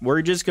his... Yeah,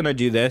 we're just going to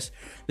do this.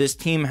 This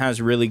team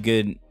has really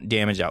good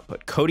damage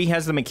output. Cody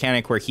has the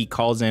mechanic where he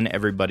calls in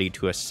everybody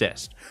to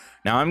assist.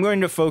 Now, I'm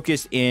going to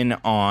focus in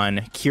on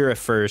Kira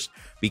first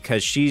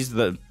because she's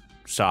the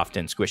soft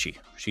and squishy.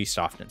 She's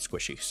soft and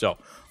squishy. So,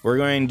 we're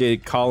going to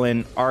call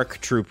in Arc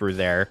Trooper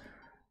there,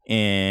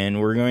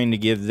 and we're going to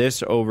give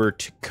this over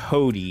to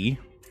Cody.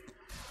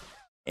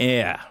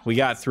 Yeah, we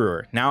got through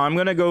her. Now, I'm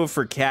going to go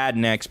for Cad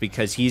next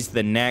because he's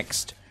the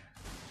next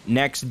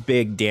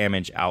big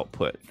damage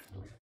output.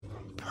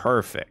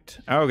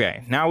 Perfect.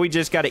 Okay, now we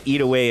just got to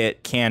eat away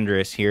at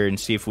Canderous here and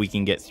see if we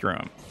can get through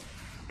him.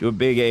 Do a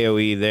big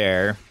AoE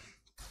there.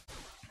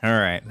 All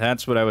right,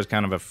 that's what I was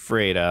kind of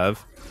afraid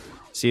of.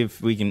 See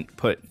if we can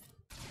put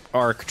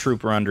Arc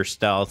Trooper under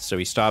stealth so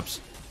he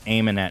stops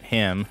aiming at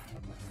him.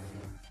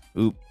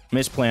 Oop,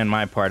 misplanned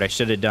my part. I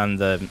should have done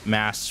the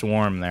mass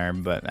swarm there,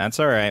 but that's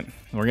all right.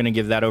 We're going to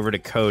give that over to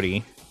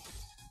Cody.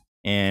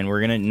 And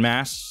we're going to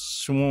mass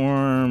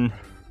swarm...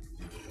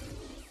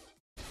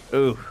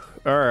 Ooh,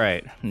 all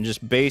right.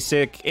 Just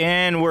basic,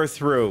 and we're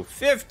through.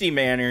 50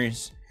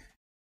 manners.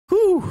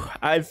 Whew,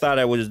 I thought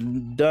I was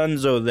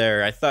donezo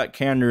there. I thought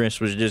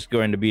Canderous was just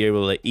going to be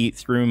able to eat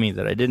through me,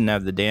 that I didn't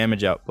have the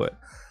damage output.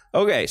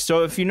 Okay,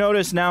 so if you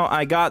notice now,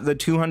 I got the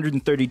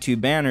 232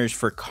 banners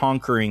for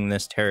conquering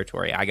this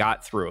territory. I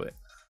got through it.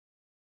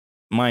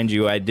 Mind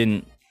you, I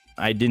didn't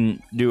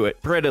do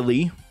it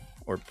prettily,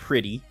 or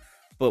pretty,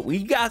 but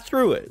we got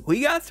through it.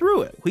 We got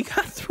through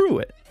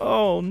it.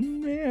 Oh,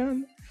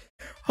 man.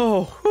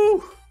 Oh,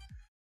 whew.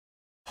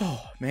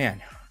 Oh,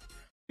 man.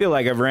 I feel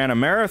like I've ran a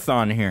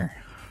marathon here.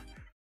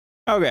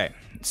 Okay,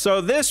 so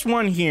this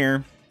one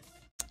here,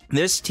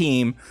 this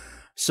team,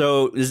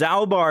 so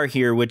Zalbar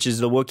here, which is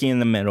the Wookiee in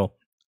the middle,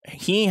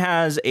 he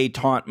has a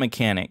taunt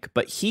mechanic,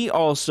 but he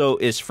also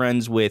is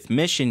friends with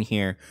Mission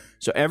here.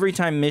 So every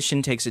time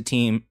Mission takes a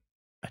turn,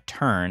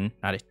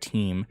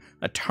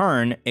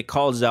 it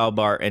calls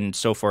Zalbar and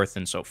so forth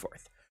and so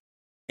forth.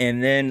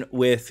 And then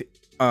with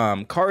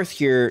Karth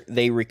here,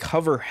 they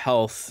recover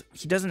health.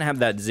 He doesn't have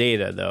that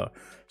Zeta though,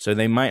 so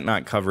they might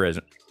not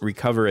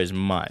recover as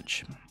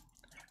much.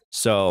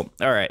 So,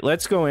 all right,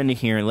 let's go into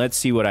here and let's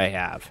see what I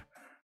have.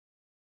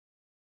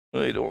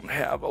 I don't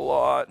have a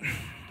lot.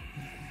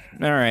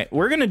 All right,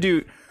 we're going to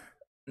do...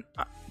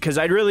 Because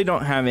I really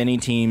don't have any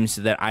teams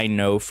that I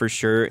know for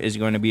sure is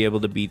going to be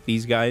able to beat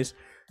these guys.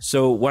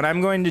 So what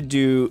I'm going to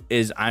do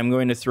is I'm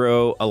going to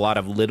throw a lot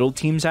of little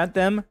teams at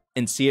them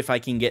and see if I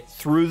can get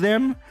through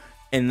them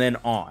and then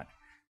on.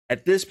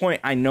 At this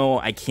point, I know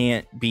I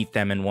can't beat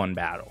them in one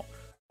battle.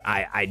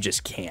 I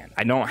just can't.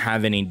 I don't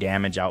have any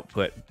damage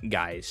output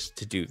guys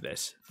to do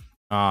this.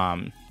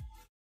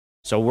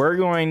 So we're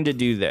going to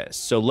do this.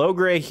 So Low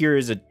Gray here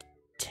is a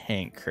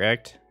tank,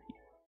 correct?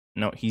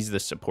 No, he's the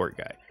support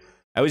guy.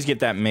 I always get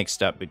that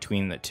mixed up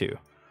between the two.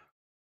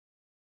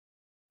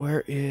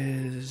 Where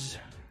is...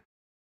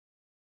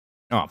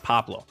 Oh,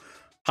 Poplo.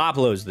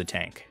 Poplo's the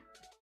tank.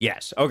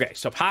 Yes. Okay,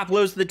 so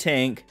Poplo's the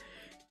tank.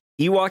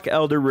 Ewok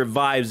Elder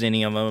revives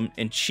any of them,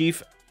 and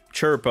Chief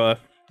Chirpa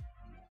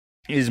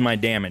is my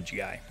damage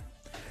guy.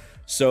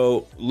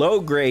 So Low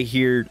Gray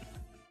here,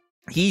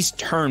 he's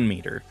turn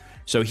meter.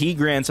 So he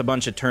grants a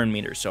bunch of turn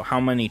meters. So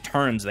how many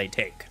turns they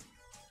take.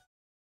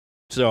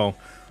 So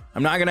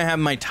I'm not going to have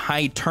my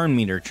high turn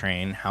meter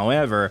train.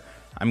 However,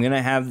 I'm going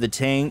to have the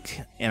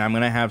tank, and I'm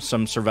going to have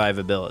some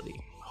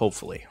survivability.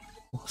 Hopefully.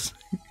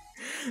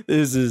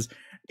 This is...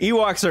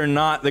 Ewoks are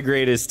not the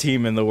greatest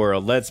team in the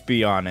world. Let's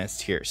be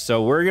honest here.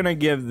 So we're going to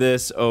give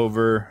this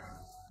over...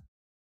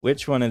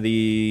 Which one of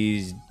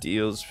these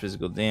deals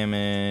physical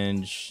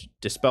damage?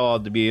 Dispel all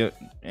to be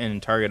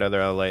and target other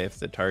ally. If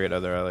the target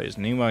other ally is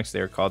an Ewoks, they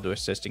are called to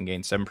assist and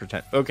gain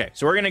 7%. Okay,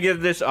 so we're going to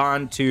give this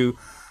on to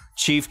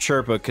Chief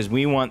Chirpa because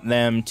we want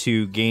them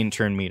to gain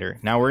turn meter.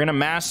 Now we're going to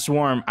mass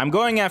swarm. I'm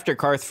going after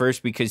Karth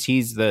first because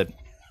he's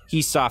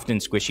soft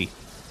and squishy.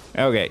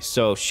 Okay,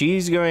 so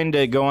she's going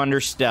to go under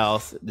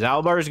stealth.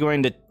 Zalbar is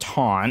going to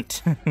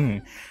taunt.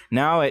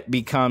 Now it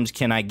becomes,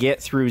 can I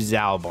get through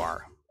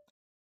Zalbar?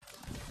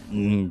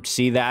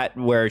 See that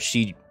where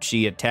she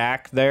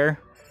attacked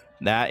there?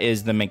 That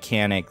is the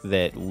mechanic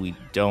that we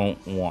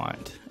don't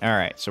want. All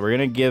right, so we're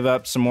going to give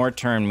up some more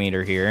turn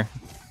meter here.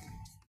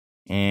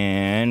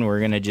 And we're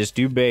going to just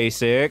do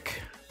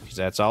basic, because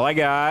that's all I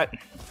got.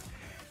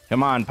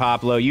 Come on,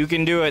 Poplo, you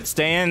can do it.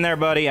 Stay in there,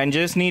 buddy. I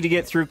just need to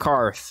get through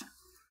Karth.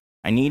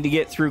 I need to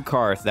get through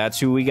Karth. That's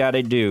who we got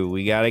to do.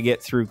 We got to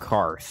get through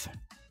Karth.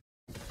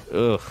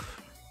 Ugh.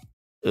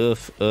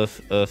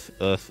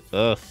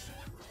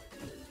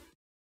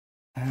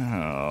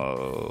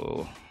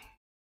 Oh.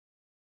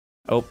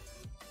 Oh,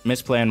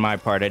 misplanned my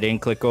part. I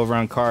didn't click over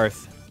on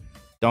Karth.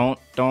 Don't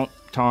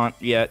taunt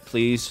yet,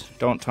 please.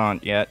 Don't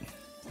taunt yet.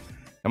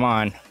 Come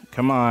on.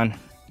 Come on.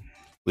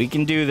 We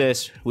can do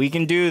this. We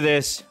can do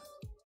this.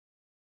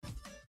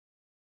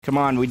 Come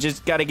on, we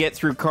just got to get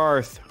through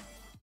Karth.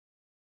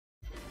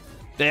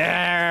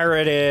 There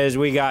it is.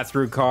 We got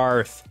through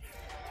Karth.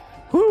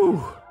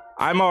 Whew.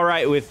 I'm all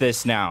right with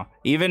this now.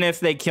 Even if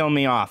they kill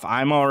me off,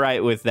 I'm all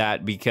right with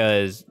that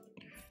because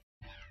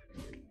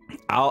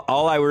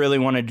all I really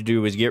wanted to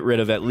do was get rid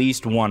of at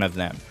least one of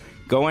them.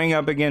 Going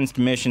up against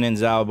Mission and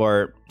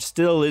Zalbar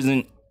still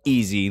isn't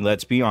easy,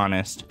 let's be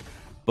honest.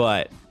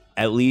 But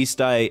at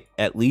least I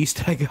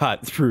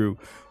got through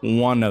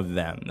one of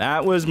them.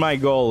 That was my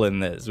goal in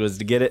this, was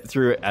to get it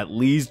through at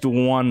least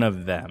one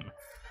of them.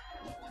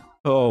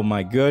 Oh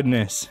my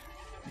goodness.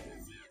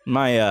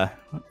 My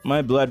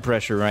blood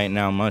pressure right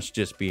now must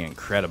just be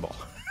incredible.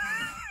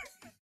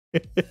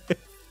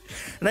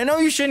 And I know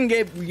you shouldn't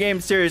get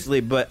games seriously,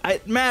 but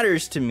it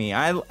matters to me.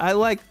 I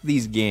like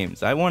these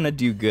games. I want to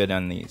do good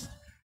on these.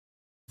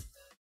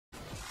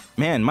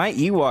 Man, my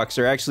Ewoks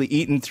are actually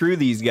eating through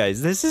these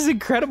guys. This is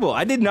incredible.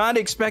 I did not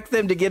expect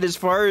them to get as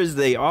far as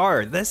they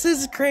are. This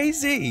is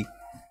crazy.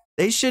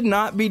 They should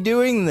not be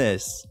doing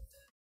this.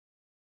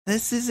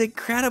 This is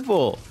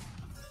incredible.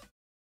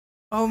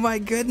 Oh my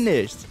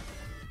goodness.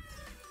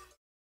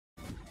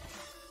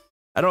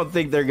 I don't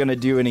think they're going to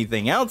do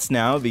anything else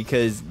now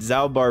because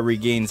Zalbar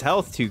regains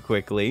health too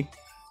quickly.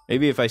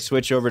 Maybe if I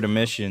switch over to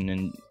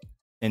Mission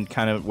and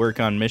kind of work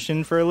on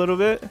Mission for a little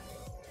bit.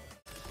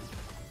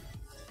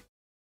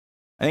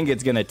 I think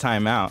it's going to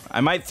time out.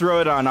 I might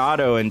throw it on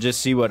auto and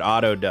just see what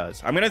auto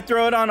does. I'm going to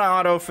throw it on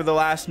auto for the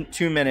last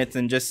 2 minutes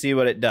and just see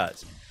what it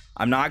does.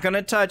 I'm not going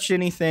to touch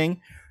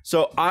anything.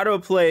 So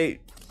autoplay,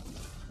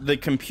 the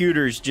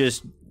computer's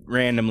just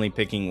randomly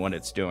picking what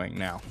it's doing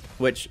now,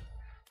 which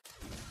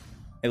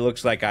it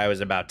looks like I was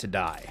about to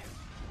die.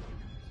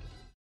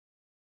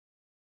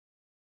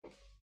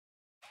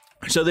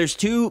 So there's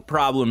two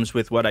problems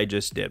with what I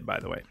just did, by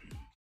the way.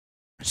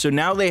 So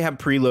now they have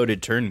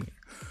preloaded turn meter.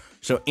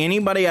 So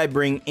anybody I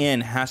bring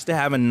in has to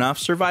have enough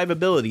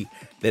survivability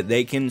that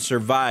they can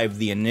survive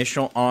the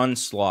initial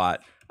onslaught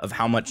of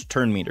how much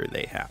turn meter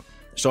they have.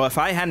 So if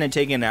I hadn't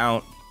taken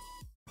out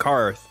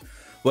Karth,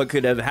 what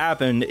could have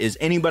happened is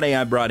anybody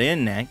I brought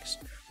in next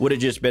would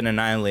have just been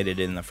annihilated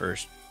in the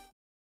first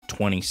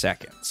 20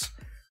 seconds.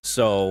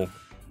 So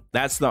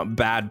that's the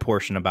bad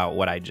portion about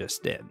what I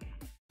just did.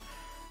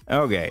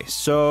 Okay,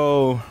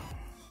 so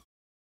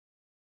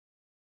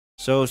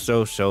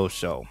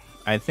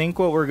I think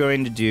what we're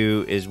going to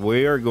do is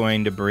we are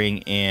going to bring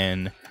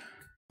in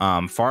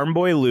Farm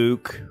Boy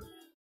Luke,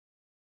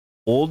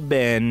 Old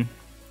Ben,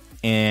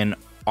 and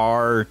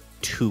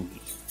R2.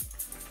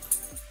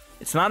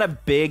 It's not a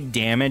big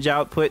damage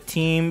output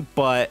team,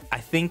 but I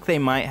think they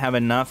might have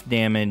enough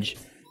damage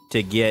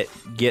to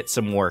get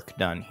some work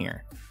done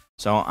here.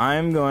 So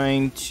I'm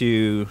going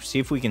to see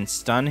if we can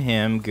stun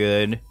him.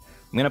 Good.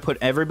 I'm going to put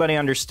everybody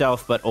under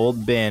stealth but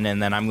Old Ben,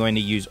 and then I'm going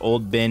to use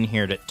Old Ben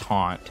here to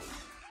taunt.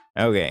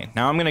 Okay,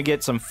 now I'm going to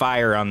get some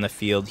fire on the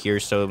field here,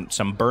 so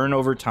some burn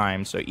over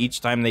time. So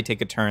each time they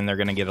take a turn, they're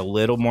going to get a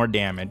little more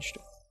damaged.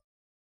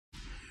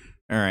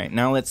 All right,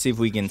 now let's see if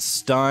we can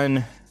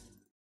stun.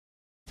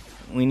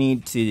 We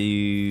need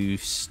to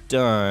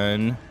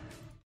stun.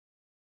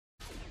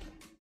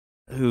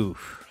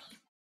 Oof.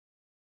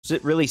 Is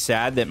it really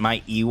sad that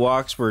my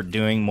Ewoks were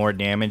doing more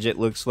damage, it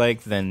looks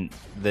like, than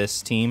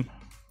this team?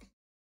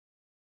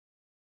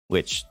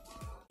 Which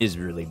is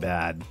really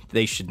bad.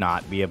 They should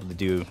not be able to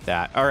do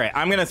that. All right,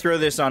 I'm going to throw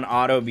this on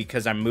auto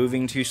because I'm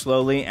moving too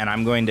slowly, and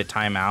I'm going to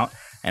time out.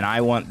 And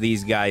I want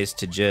these guys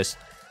to just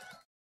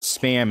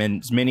spam in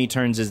as many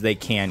turns as they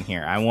can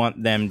here. I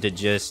want them to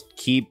just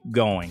keep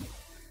going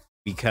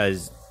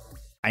because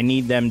I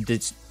need them to...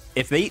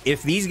 If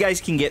these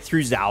guys can get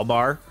through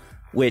Zalbar,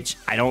 which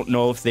I don't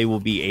know if they will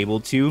be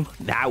able to,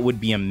 that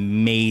would be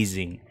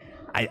amazing.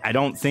 I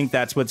don't think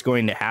that's what's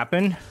going to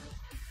happen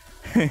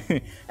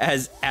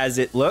as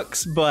it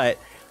looks, but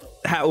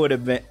that would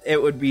have been...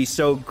 It would be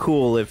so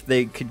cool if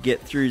they could get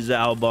through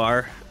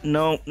Zalbar.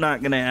 No,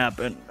 not gonna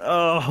happen.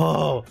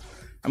 Oh...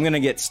 I'm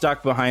gonna get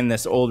stuck behind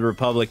this Old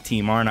Republic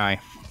team, aren't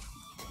I?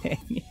 Dang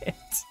it.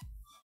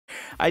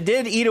 I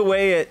did eat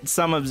away at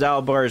some of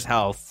Zalbar's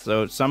health,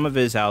 so some of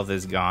his health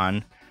is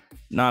gone.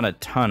 Not a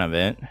ton of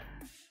it.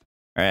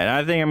 Alright,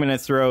 I think I'm gonna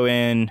throw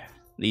in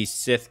these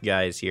Sith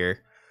guys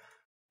here.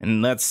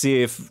 And let's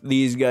see if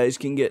these guys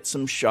can get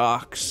some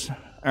shocks.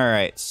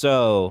 Alright,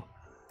 so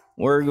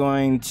we're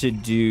going to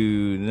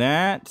do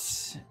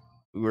that.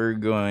 We're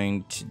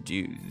going to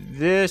do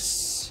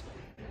this.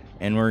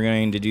 And we're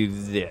going to do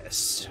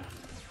this.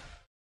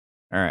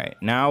 Alright,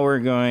 now we're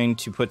going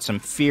to put some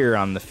fear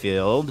on the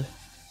field.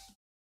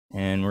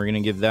 And we're going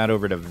to give that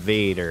over to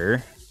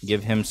Vader.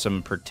 Give him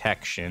some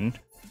protection.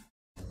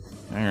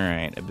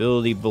 Alright,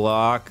 ability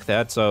block,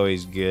 that's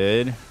always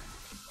good.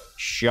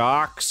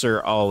 Shocks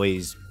are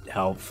always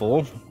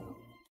helpful.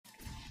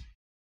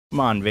 Come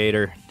on,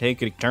 Vader,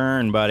 take a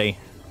turn, buddy.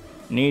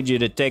 Need you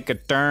to take a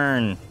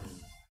turn.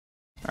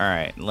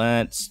 Alright,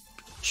 let's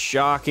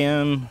shock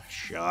him.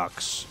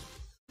 Shocks.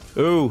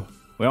 Ooh,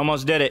 we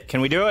almost did it.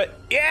 Can we do it?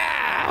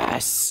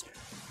 Yes!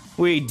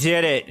 We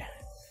did it.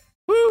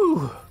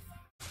 Woo!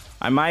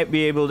 I might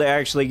be able to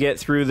actually get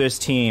through this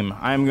team.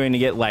 I'm going to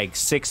get like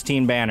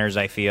 16 banners,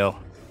 I feel.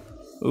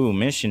 Ooh,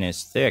 mission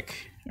is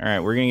thick.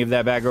 Alright, we're going to give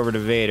that back over to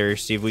Vader,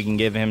 see if we can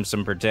give him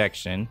some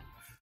protection.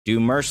 Do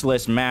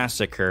Merciless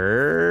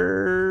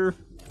Massacre.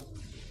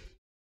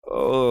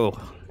 Oh,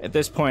 at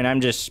this point, I'm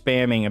just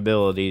spamming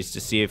abilities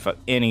to see if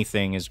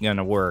anything is going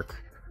to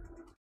work.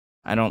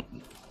 I don't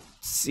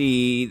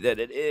see that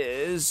it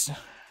is.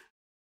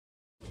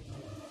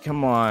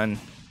 Come on.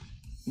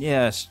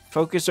 Yes,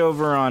 focus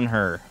over on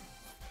her.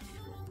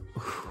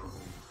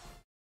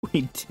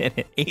 We did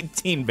it.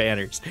 18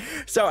 banners.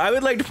 So I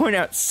would like to point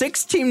out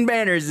 16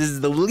 banners is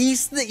the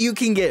least that you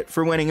can get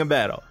for winning a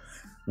battle.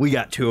 We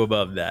got 2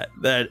 above that.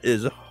 That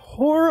is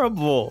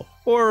horrible.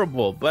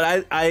 Horrible.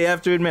 But I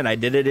have to admit, I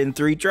did it in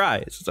 3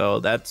 tries. So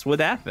that's what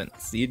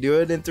happens. You do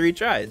it in 3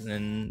 tries,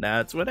 and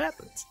that's what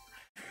happens.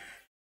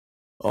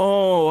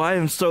 Oh, I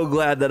am so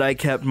glad that I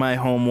kept my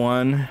home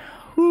one.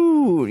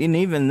 Whew, and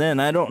even then,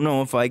 I don't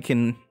know if I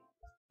can...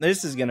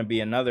 This is going to be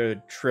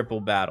another triple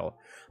battle.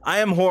 I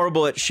am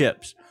horrible at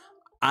ships.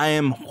 I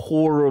am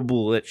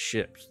horrible at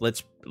ships.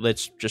 Let's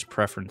just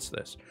preference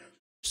this.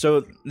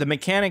 So the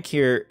mechanic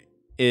here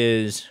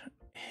is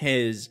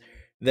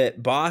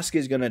that Bossk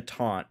is going to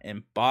taunt,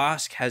 and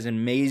Bossk has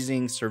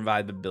amazing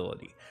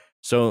survivability.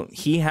 So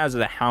he has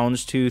the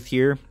Houndstooth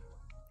here.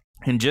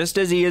 And just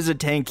as he is a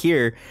tank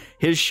here,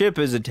 his ship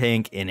is a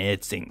tank, and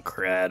it's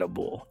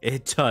incredible.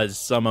 It does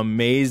some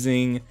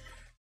amazing...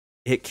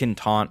 It can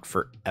taunt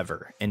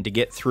forever, and to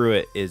get through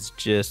it is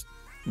just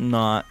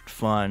not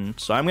fun.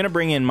 So I'm going to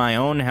bring in my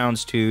own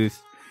Houndstooth,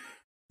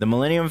 the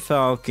Millennium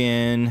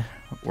Falcon.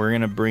 We're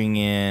going to bring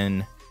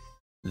in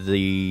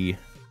the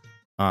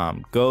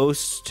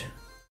Ghost,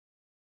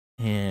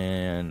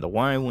 and the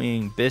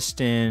Y-Wing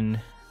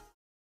Biston.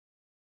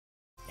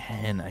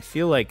 And I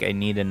feel like I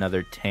need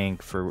another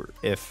tank for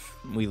if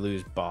we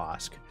lose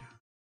Bossk.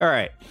 All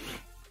right,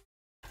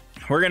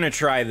 we're gonna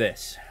try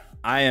this.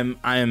 I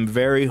am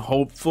very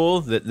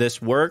hopeful that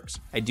this works.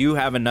 I do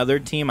have another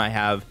team. I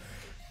have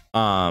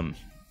Grand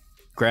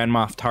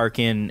Moff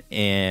Tarkin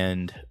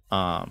and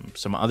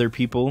some other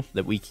people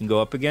that we can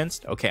go up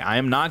against. Okay, I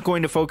am not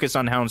going to focus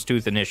on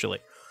Houndstooth initially.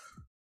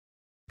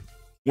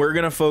 We're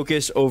going to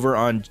focus over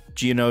on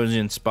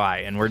Geonosian Spy,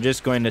 and we're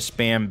just going to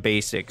spam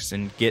basics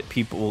and get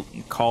people,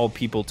 call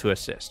people to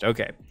assist.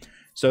 Okay,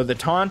 so the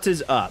taunt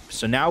is up,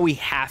 so now we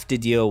have to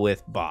deal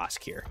with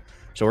Bossk here.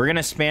 So we're going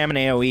to spam an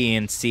AoE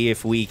and see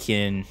if we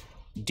can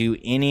do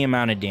any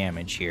amount of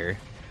damage here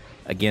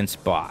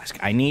against Bossk.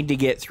 I need to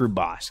get through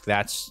Bossk.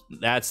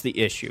 That's the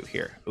issue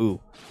here. Ooh.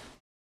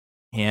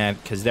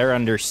 And because they're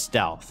under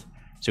stealth.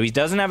 So he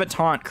doesn't have a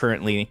taunt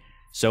currently.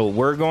 So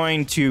we're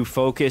going to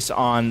focus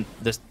on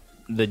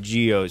the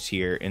Geos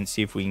here and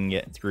see if we can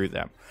get through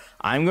them.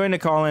 I'm going to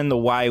call in the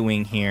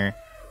Y-Wing here,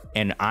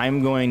 and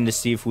I'm going to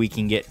see if we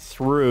can get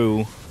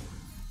through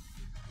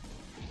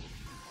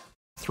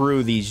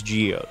these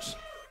Geos.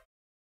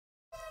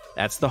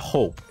 That's the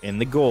hope and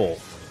the goal.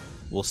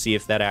 We'll see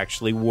if that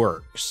actually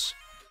works.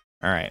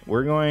 All right,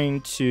 we're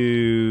going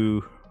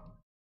to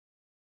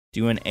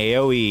do an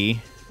AoE.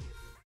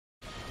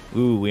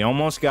 Ooh, we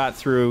almost got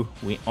through.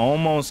 We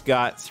almost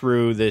got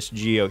through this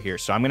Geo here.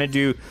 So I'm going to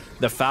do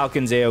the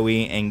Falcon's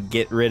AoE and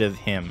get rid of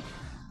him.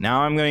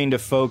 Now I'm going to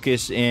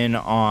focus in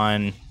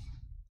on...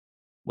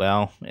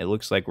 Well, it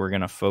looks like we're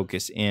going to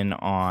focus in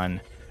on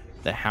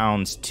the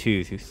Hound's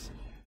Tooth.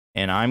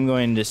 And I'm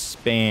going to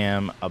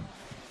spam a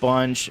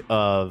bunch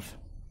of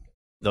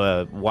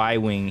the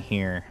Y-Wing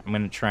here. I'm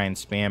going to try and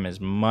spam as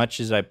much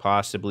as I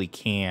possibly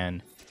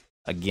can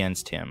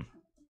against him.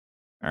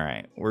 All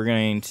right, we're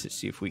going to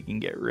see if we can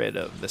get rid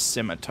of the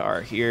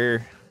Scimitar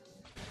here.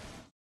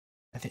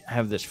 I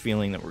have this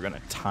feeling that we're going to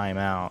time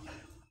out.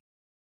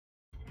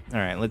 All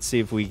right, let's see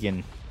if we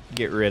can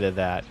get rid of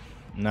that.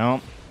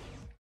 Nope.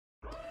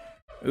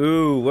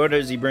 Ooh, what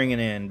is he bringing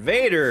in?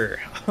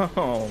 Vader!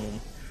 Oh,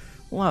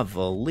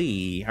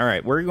 lovely. All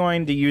right, we're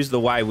going to use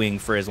the Y-Wing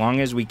for as long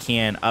as we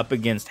can up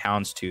against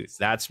Houndstooth.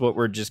 That's what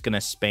we're just going to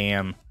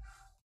spam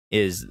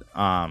is...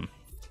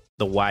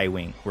 the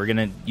Y-Wing. We're going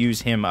to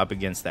use him up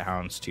against the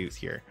Houndstooth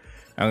here.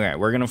 Okay,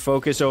 we're going to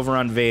focus over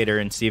on Vader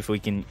and see if we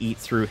can eat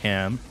through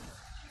him.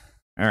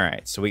 All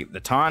right, so the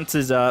taunt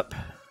is up.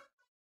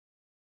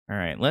 All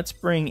right, let's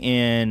bring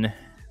in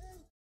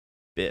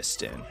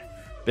Biston.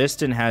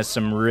 Biston has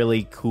some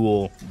really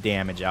cool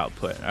damage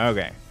output.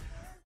 Okay,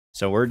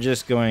 so we're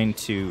just going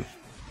to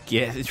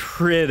get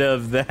rid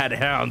of that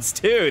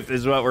Houndstooth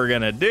is what we're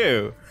going to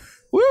do.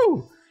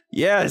 Woo!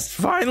 Yes,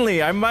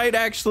 finally, I might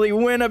actually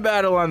win a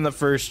battle on the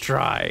first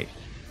try.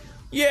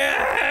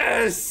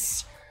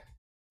 Yes!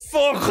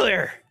 Full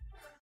clear.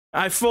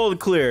 I full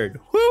cleared.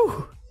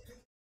 Woo!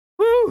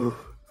 Woo!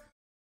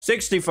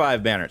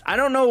 65 banners. I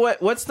don't know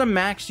what's the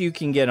max you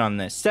can get on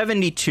this.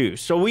 72.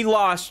 So we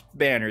lost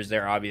banners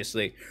there,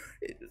 obviously.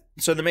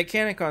 So the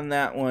mechanic on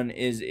that one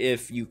is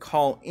if you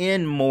call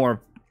in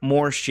more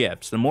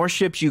ships. The more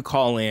ships you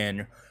call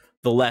in,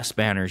 the less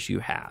banners you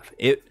have.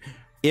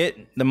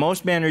 The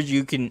most banners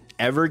you can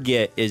ever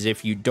get is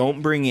if you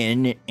don't bring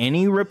in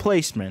any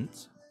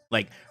replacements,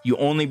 like you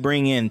only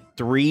bring in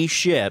 3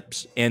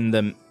 ships in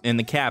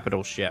the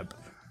capital ship,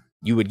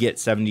 you would get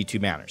 72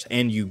 banners,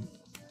 and you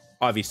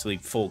obviously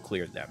full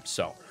cleared them.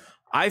 So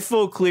I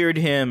full cleared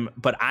him,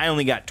 but I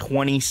only got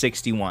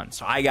 2061,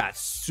 so I got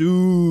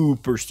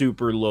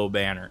super low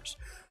banners.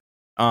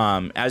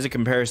 As a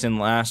comparison,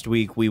 last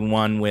week we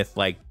won with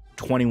like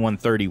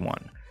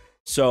 2131.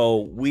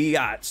 So we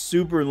got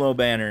super low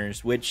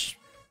banners, which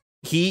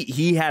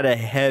he had a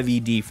heavy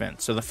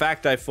defense. So the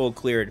fact I full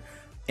cleared,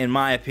 in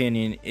my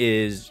opinion,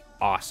 is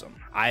awesome.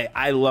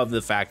 I love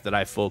the fact that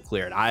I full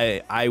cleared.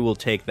 I will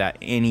take that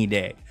any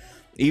day.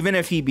 Even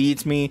if he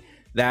beats me,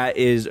 that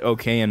is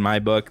okay in my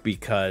book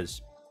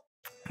because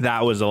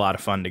that was a lot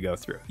of fun to go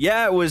through.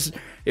 Yeah, it was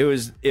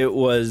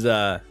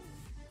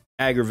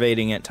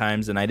aggravating at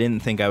times, and I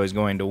didn't think I was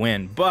going to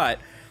win, but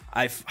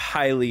I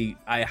highly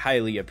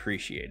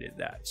appreciated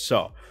that.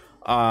 So,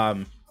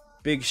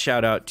 big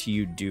shout out to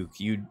you, Duke.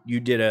 You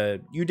did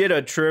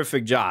a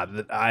terrific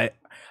job. I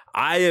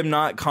am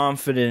not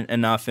confident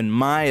enough in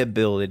my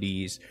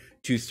abilities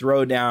to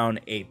throw down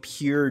a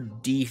pure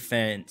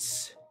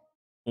defense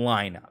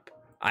lineup.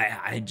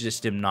 I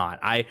just am not.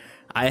 I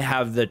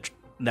have that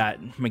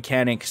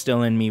mechanic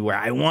still in me where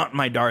I want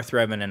my Darth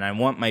Revan and I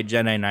want my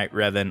Jedi Knight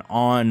Revan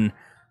on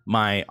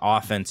my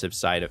offensive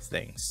side of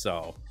things.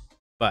 So,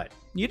 but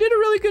you did a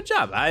really good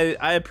job.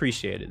 I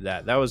appreciated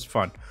that. That was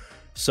fun.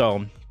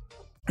 So,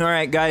 all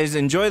right, guys,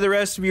 enjoy the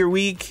rest of your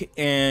week,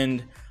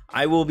 and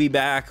I will be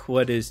back.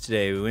 What is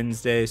today?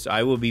 Wednesday. So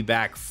I will be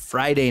back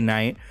Friday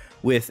night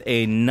with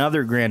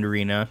another Grand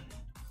Arena.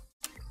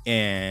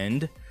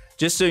 And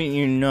just so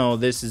you know,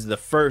 this is the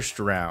first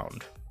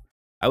round.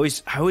 I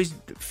always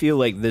feel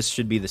like this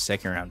should be the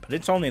second round, but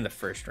it's only the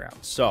first round.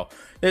 So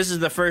this is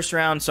the first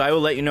round. So I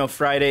will let you know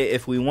Friday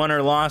if we won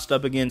or lost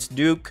up against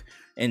Duke,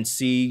 and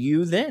see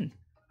you then.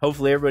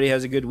 Hopefully everybody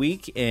has a good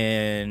week,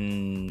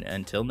 and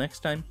until next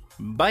time,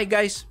 bye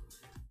guys.